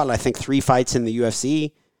Kilburn, he fought, I think, 3 fights in the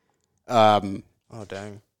UFC. Oh,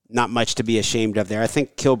 dang. not much to be ashamed of there. I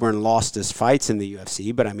think Kilburn lost his fights in the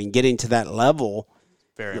UFC, but I mean, getting to that level.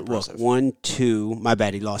 Very impressive. One, two, my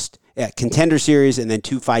bad, he lost. Yeah, Contender Series, and then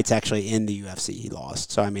 2 fights actually in the UFC he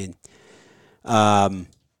lost. So, I mean,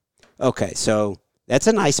 okay, so that's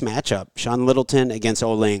a nice matchup. Sean Littleton against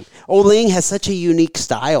Oling. Oling has such a unique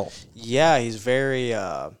style. Yeah, he's very,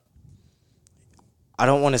 I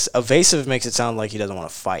don't want to, evasive makes it sound like he doesn't want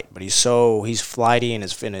to fight, but he's flighty in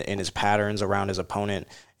his patterns around his opponent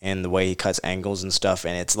and the way he cuts angles and stuff,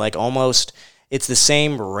 and it's like almost, it's the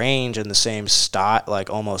same range and the same style, like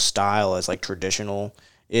almost style as like traditional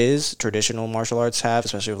martial arts have,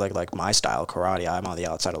 especially with like my style, karate. I'm on the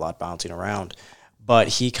outside a lot, bouncing around. But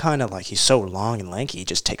he kind of like, he's so long and lanky, he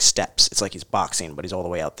just takes steps. It's like he's boxing, but he's all the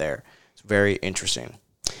way out there. It's very interesting.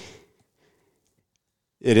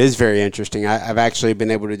 It is very interesting. I've actually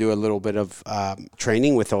been able to do a little bit of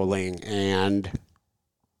training with Oling, and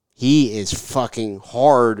he is fucking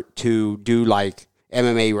hard to do like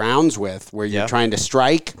MMA rounds with, where you're trying to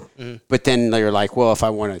strike, but then you're like, well, if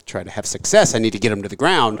I want to try to have success, I need to get him to the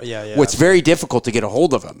ground. What's very difficult to get a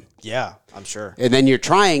hold of him. Yeah, I'm sure. And then you're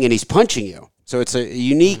trying, and he's punching you. So it's a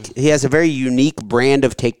unique. He has a very unique brand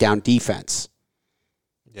of takedown defense.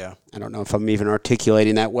 Yeah, I don't know if I'm even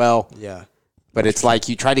articulating that well. Yeah, but it's like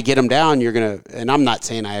you try to get him down, you're gonna. And I'm not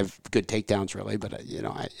saying I have good takedowns really, but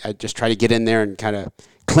I just try to get in there and kind of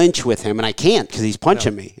clinch with him, and I can't because he's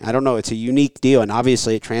punching me. I don't know. It's a unique deal, and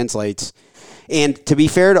obviously it translates. And to be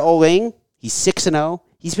fair to Oling, he's 6-0.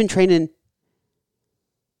 He's been training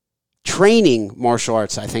martial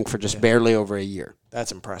arts, I think, for just barely over a year.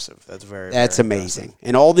 That's impressive. That's very amazing. Impressive.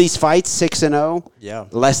 And all these fights,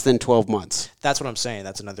 6-0, less than 12 months. That's what I'm saying.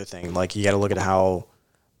 That's another thing. Like, you got to look at how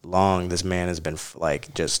long this man has been,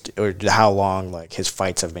 or how long like his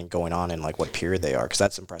fights have been going on and like what period they are, because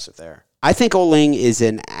that's impressive there. I think Oling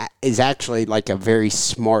is actually like a very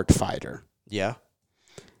smart fighter. Yeah,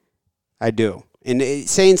 I do. And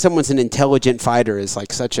saying someone's an intelligent fighter is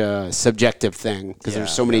like such a subjective thing because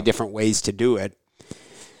there's so many different ways to do it.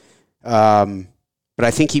 But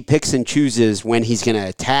I think he picks and chooses when he's going to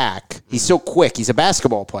attack. He's so quick. He's a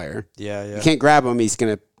basketball player. Yeah. You can't grab him. He's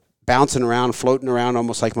going to bouncing around, floating around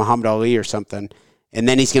almost like Muhammad Ali or something. And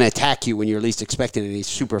then he's going to attack you when you're least expecting it. And he's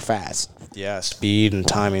super fast. Yeah, speed and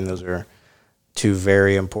timing, those are 2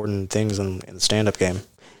 very important things in the stand-up game.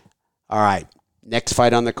 All right. Next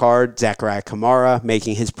fight on the card, Zachariah Kamara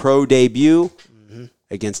making his pro debut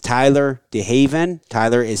against Tyler DeHaven.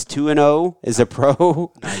 Tyler is 2-0 as a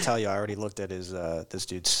pro. I tell you, I already looked at his this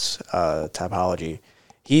dude's typology.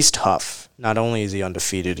 He's tough. Not only is he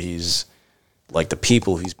undefeated, he's like the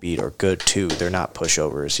people he's beat are good too. They're not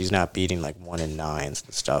pushovers. He's not beating like 1-9s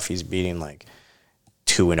and stuff. He's beating like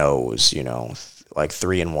 2-0s, like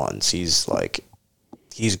 3-1s.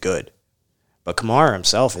 He's good. But Kamara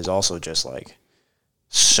himself is also just like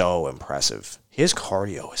so impressive. His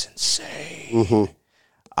cardio is insane.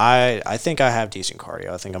 I think I have decent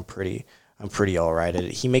cardio. I think I'm pretty all right at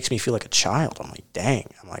it. He makes me feel like a child. I'm like, dang.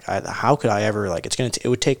 I'm like, how could I ever like? It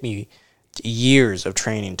would take me years of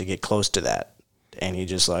training to get close to that, and he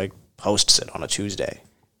just like posts it on a Tuesday.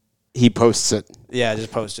 He posts it. Yeah,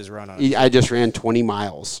 just post his run on. I just ran 20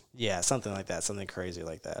 miles. Yeah, something like that. Something crazy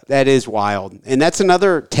like that. That is wild, and that's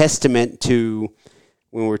another testament to.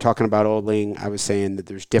 When we were talking about Oling, I was saying that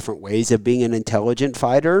there's different ways of being an intelligent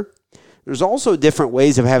fighter. There's also different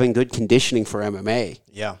ways of having good conditioning for MMA.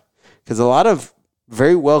 Yeah. Because a lot of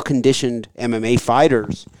very well-conditioned MMA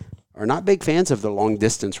fighters are not big fans of the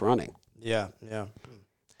long-distance running. Yeah.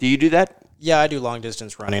 Do you do that? Yeah, I do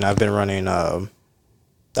long-distance running. I've been running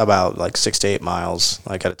about like 6 to 8 miles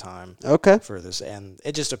like at a time. Okay. For this, and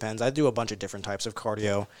it just depends. I do a bunch of different types of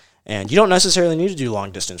cardio. And you don't necessarily need to do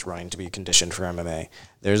long-distance running to be conditioned for MMA.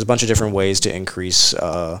 There's a bunch of different ways to increase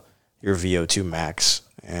your VO2 max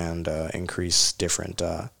and increase different,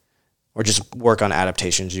 or just work on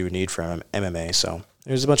adaptations you would need from MMA. So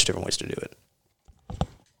there's a bunch of different ways to do it.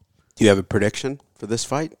 Do you have a prediction for this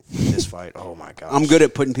fight? Oh my gosh. I'm good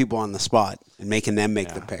at putting people on the spot and making them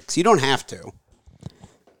make the picks. You don't have to.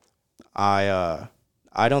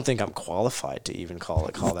 I don't think I'm qualified to even call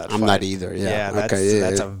that fight. I'm not either, yeah.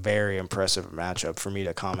 That's a very impressive matchup. For me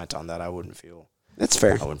to comment on that, I wouldn't feel... That's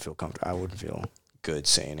fair. I wouldn't feel comfortable. I wouldn't feel good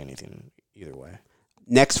saying anything either way.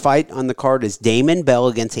 Next fight on the card is Damon Bell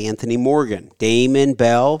against Anthony Morgan. Damon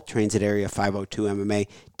Bell trains at Area 502 MMA.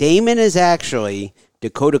 Damon is actually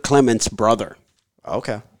Dakota Clement's brother.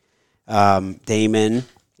 Okay. Damon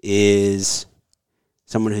is...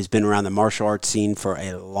 someone who's been around the martial arts scene for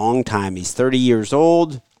a long time. He's 30 years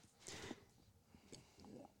old.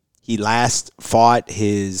 He last fought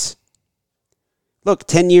 10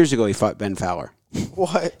 years ago he fought Ben Fowler.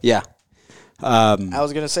 What? Yeah. I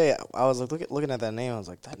was gonna say, I was like looking at that name. I was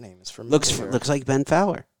like, that name is familiar. Looks like Ben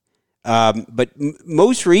Fowler. But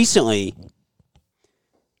most recently,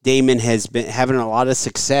 Damon has been having a lot of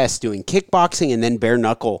success doing kickboxing and then bare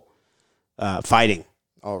knuckle fighting.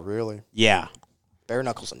 Oh, really? Yeah. Bare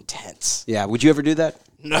knuckle's intense. Yeah. Would you ever do that?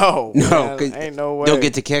 No. No. Man, ain't no way. Don't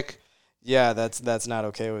get to kick. Yeah, that's not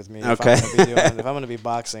okay with me. Okay. If I'm gonna be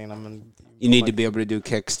boxing, I'm gonna. You need to be able to do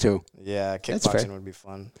kicks too. Yeah, kickboxing would be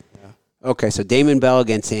fun. Yeah. Okay, so Damon Bell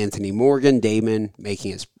against Anthony Morgan. Damon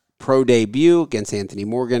making his pro debut against Anthony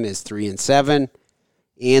Morgan is 3-7.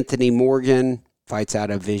 Anthony Morgan fights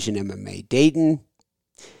out of Vision MMA Dayton.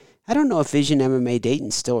 I don't know if Vision MMA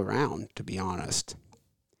Dayton's still around, to be honest.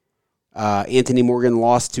 Anthony Morgan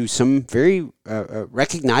lost to some very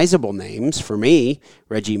recognizable names for me.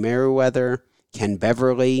 Reggie Merriweather, Ken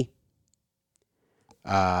Beverly,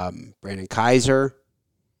 Brandon Kaiser.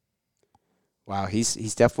 Wow,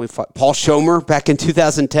 he's definitely fought. Paul Schomer back in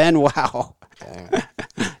 2010. Wow.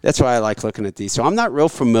 That's why I like looking at these. So I'm not real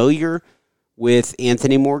familiar with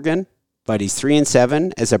Anthony Morgan, but he's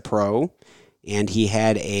 3-7 as a pro, and he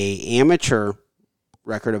had a amateur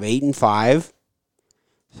record of 8-5.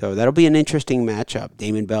 So that'll be an interesting matchup.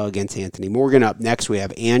 Damon Bell against Anthony Morgan. Up next, we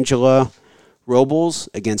have Angela Robles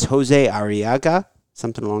against Jose Arriaga,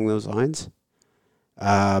 something along those lines.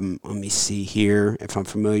 Let me see here if I'm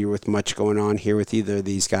familiar with much going on here with either of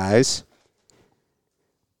these guys.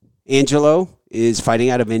 Angelo is fighting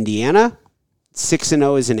out of Indiana.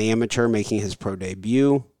 6-0 as an amateur, making his pro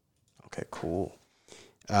debut. Okay, cool.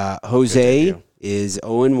 Jose is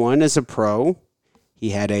 0-1 as a pro.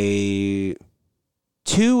 He had a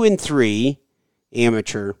 2-3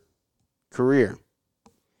 amateur career.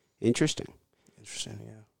 Interesting,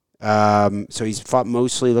 yeah. So he's fought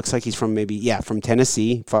mostly, looks like he's from from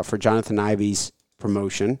Tennessee. Fought for Jonathan Ivy's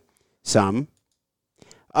promotion. Some.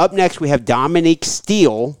 Up next, we have Dominique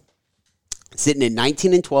Steele, sitting at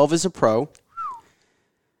 19-12 as a pro,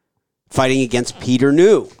 fighting against Peter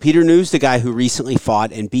New. Peter New's the guy who recently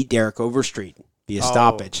fought and beat Derek Overstreet via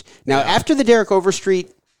stoppage. Now, after the Derek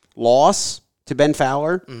Overstreet loss to Ben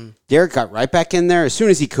Fowler, Derek got right back in there as soon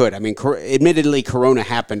as he could. I mean, admittedly, Corona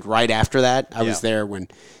happened right after that. I was there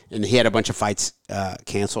and he had a bunch of fights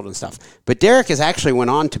canceled and stuff. But Derek has actually went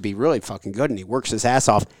on to be really fucking good, and he works his ass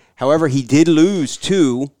off. However, he did lose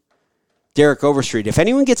to Derek Overstreet. If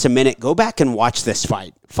anyone gets a minute, go back and watch this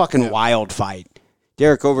fight. Fucking wild fight.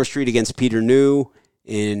 Derek Overstreet against Peter New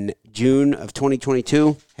in June of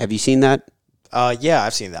 2022. Have you seen that? Yeah,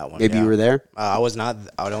 I've seen that one. Maybe you were there? I was not.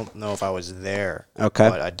 I don't know if I was there. Okay.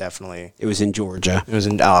 But I definitely. It was in Georgia. It was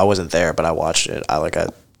in. I wasn't there, but I watched it.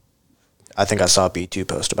 I think I saw a B2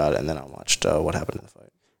 post about it, and then I watched what happened in the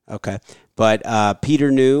fight. Okay. But Peter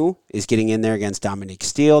New is getting in there against Dominique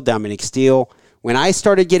Steele. Dominique Steele, when I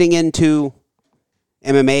started getting into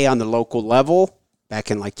MMA on the local level back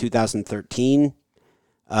in like 2013,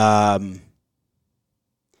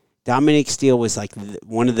 Dominique Steele was like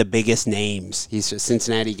one of the biggest names. He's a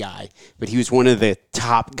Cincinnati guy, but he was one of the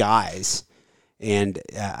top guys. And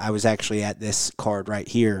I was actually at this card right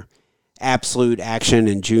here, Absolute Action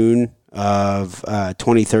in June of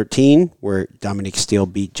 2013, where Dominique Steele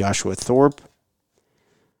beat Joshua Thorpe.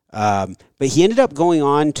 But he ended up going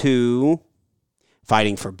on to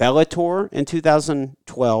fighting for Bellator in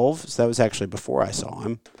 2012. So that was actually before I saw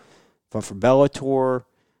him. Fought for Bellator.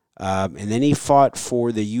 And then he fought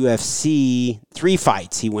for the UFC 3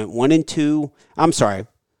 fights. He went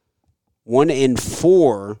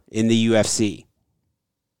 1-4 in the UFC.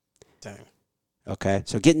 Dang. Okay,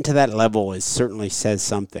 so getting to that level certainly says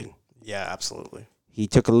something. Yeah, absolutely. He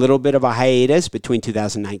took a little bit of a hiatus between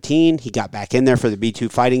 2019. He got back in there for the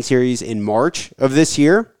B2 Fighting Series in March of this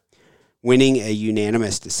year, winning a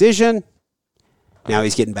unanimous decision. Now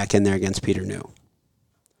he's getting back in there against Peter New.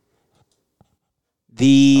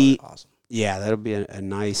 Awesome. Yeah, that'll be a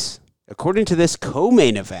nice, according to this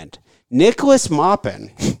co-main event, Nicholas Maupin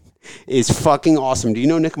is fucking awesome. Do you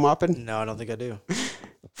know Nick Maupin? No, I don't think I do.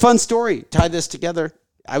 Fun story. Tied this together.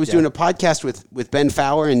 I was doing a podcast with Ben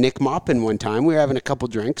Fowler and Nick Maupin one time. We were having a couple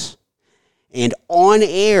drinks. And on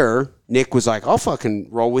air, Nick was like, I'll fucking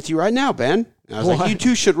roll with you right now, Ben. And I was like, you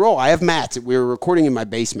two should roll. I have mats. We were recording in my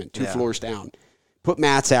basement, 2 floors down. Put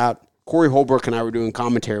mats out. Corey Holbrook and I were doing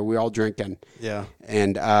commentary. We were all drinking. Yeah.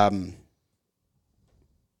 And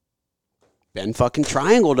Ben fucking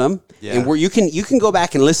triangled him. Yeah. And you can go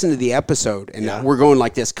back and listen to the episode. And we're going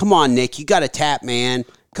like this. Come on, Nick. You got to tap, man.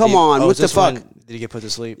 Come on. What the fuck? Did he get put to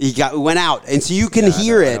sleep? Went out. And so you can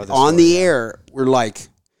hear it on the air. We're like,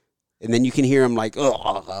 and then you can hear him like,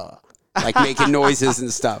 ugh. like making noises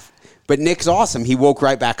and stuff. But Nick's awesome. He woke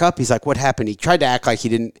right back up. He's like, what happened? He tried to act like he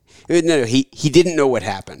didn't. No, he didn't know what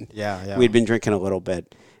happened. Yeah. We'd been drinking a little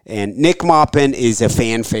bit. And Nick Maupin is a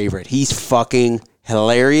fan favorite. He's fucking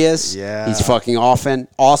hilarious. Yeah. He's fucking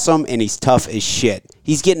awesome, and he's tough as shit.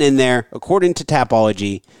 He's getting in there, according to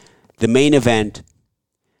Tapology, the main event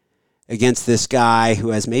against this guy who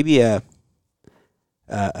has maybe a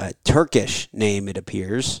Turkish name, it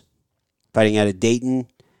appears, fighting out of Dayton,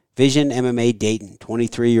 Vision MMA Dayton,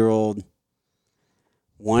 23-year-old,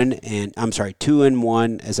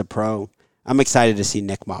 2-1 as a pro. I'm excited to see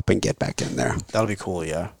Nick Maupin get back in there. That'll be cool,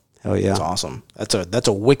 yeah. Hell yeah. That's awesome. That's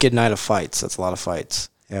a wicked night of fights. That's a lot of fights.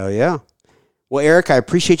 Hell yeah. Well, Eric, I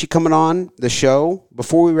appreciate you coming on the show.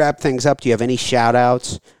 Before we wrap things up, do you have any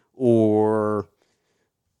shout-outs or,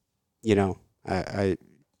 I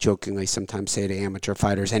jokingly sometimes say to amateur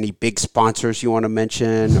fighters, any big sponsors you want to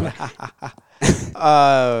mention?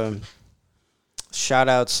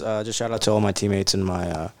 Shout-outs, just shout-out to all my teammates and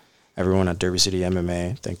my everyone at Derby City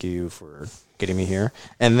MMA. Thank you for getting me here.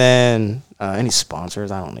 And then any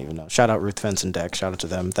sponsors, I don't even know. Shout out Ruth Fence and Deck. Shout out to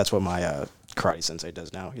them. That's what my karate sensei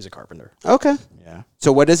does now. He's a carpenter. Okay. Yeah.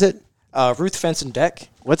 So what is it? Ruth Fence and Deck.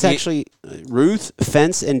 What's actually Ruth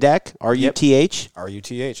Fence and Deck? RUTH?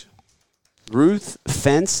 RUTH. Ruth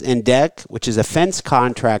Fence and Deck, which is a fence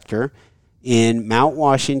contractor in Mount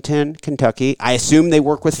Washington, Kentucky. I assume they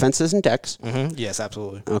work with fences and decks. Mm-hmm. Yes,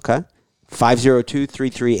 absolutely. Okay.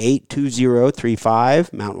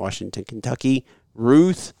 502-338-2035, Mount Washington, Kentucky.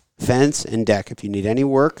 Ruth Fence and Deck. If you need any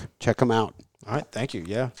work, check them out. All right. Thank you.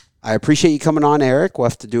 Yeah. I appreciate you coming on, Eric. We'll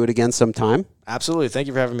have to do it again sometime. Absolutely. Thank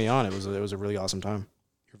you for having me on. It was a really awesome time.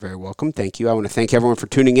 You're very welcome. Thank you. I want to thank everyone for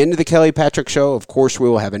tuning in to the Kelly Patrick Show. Of course, we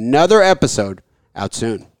will have another episode out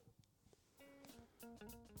soon.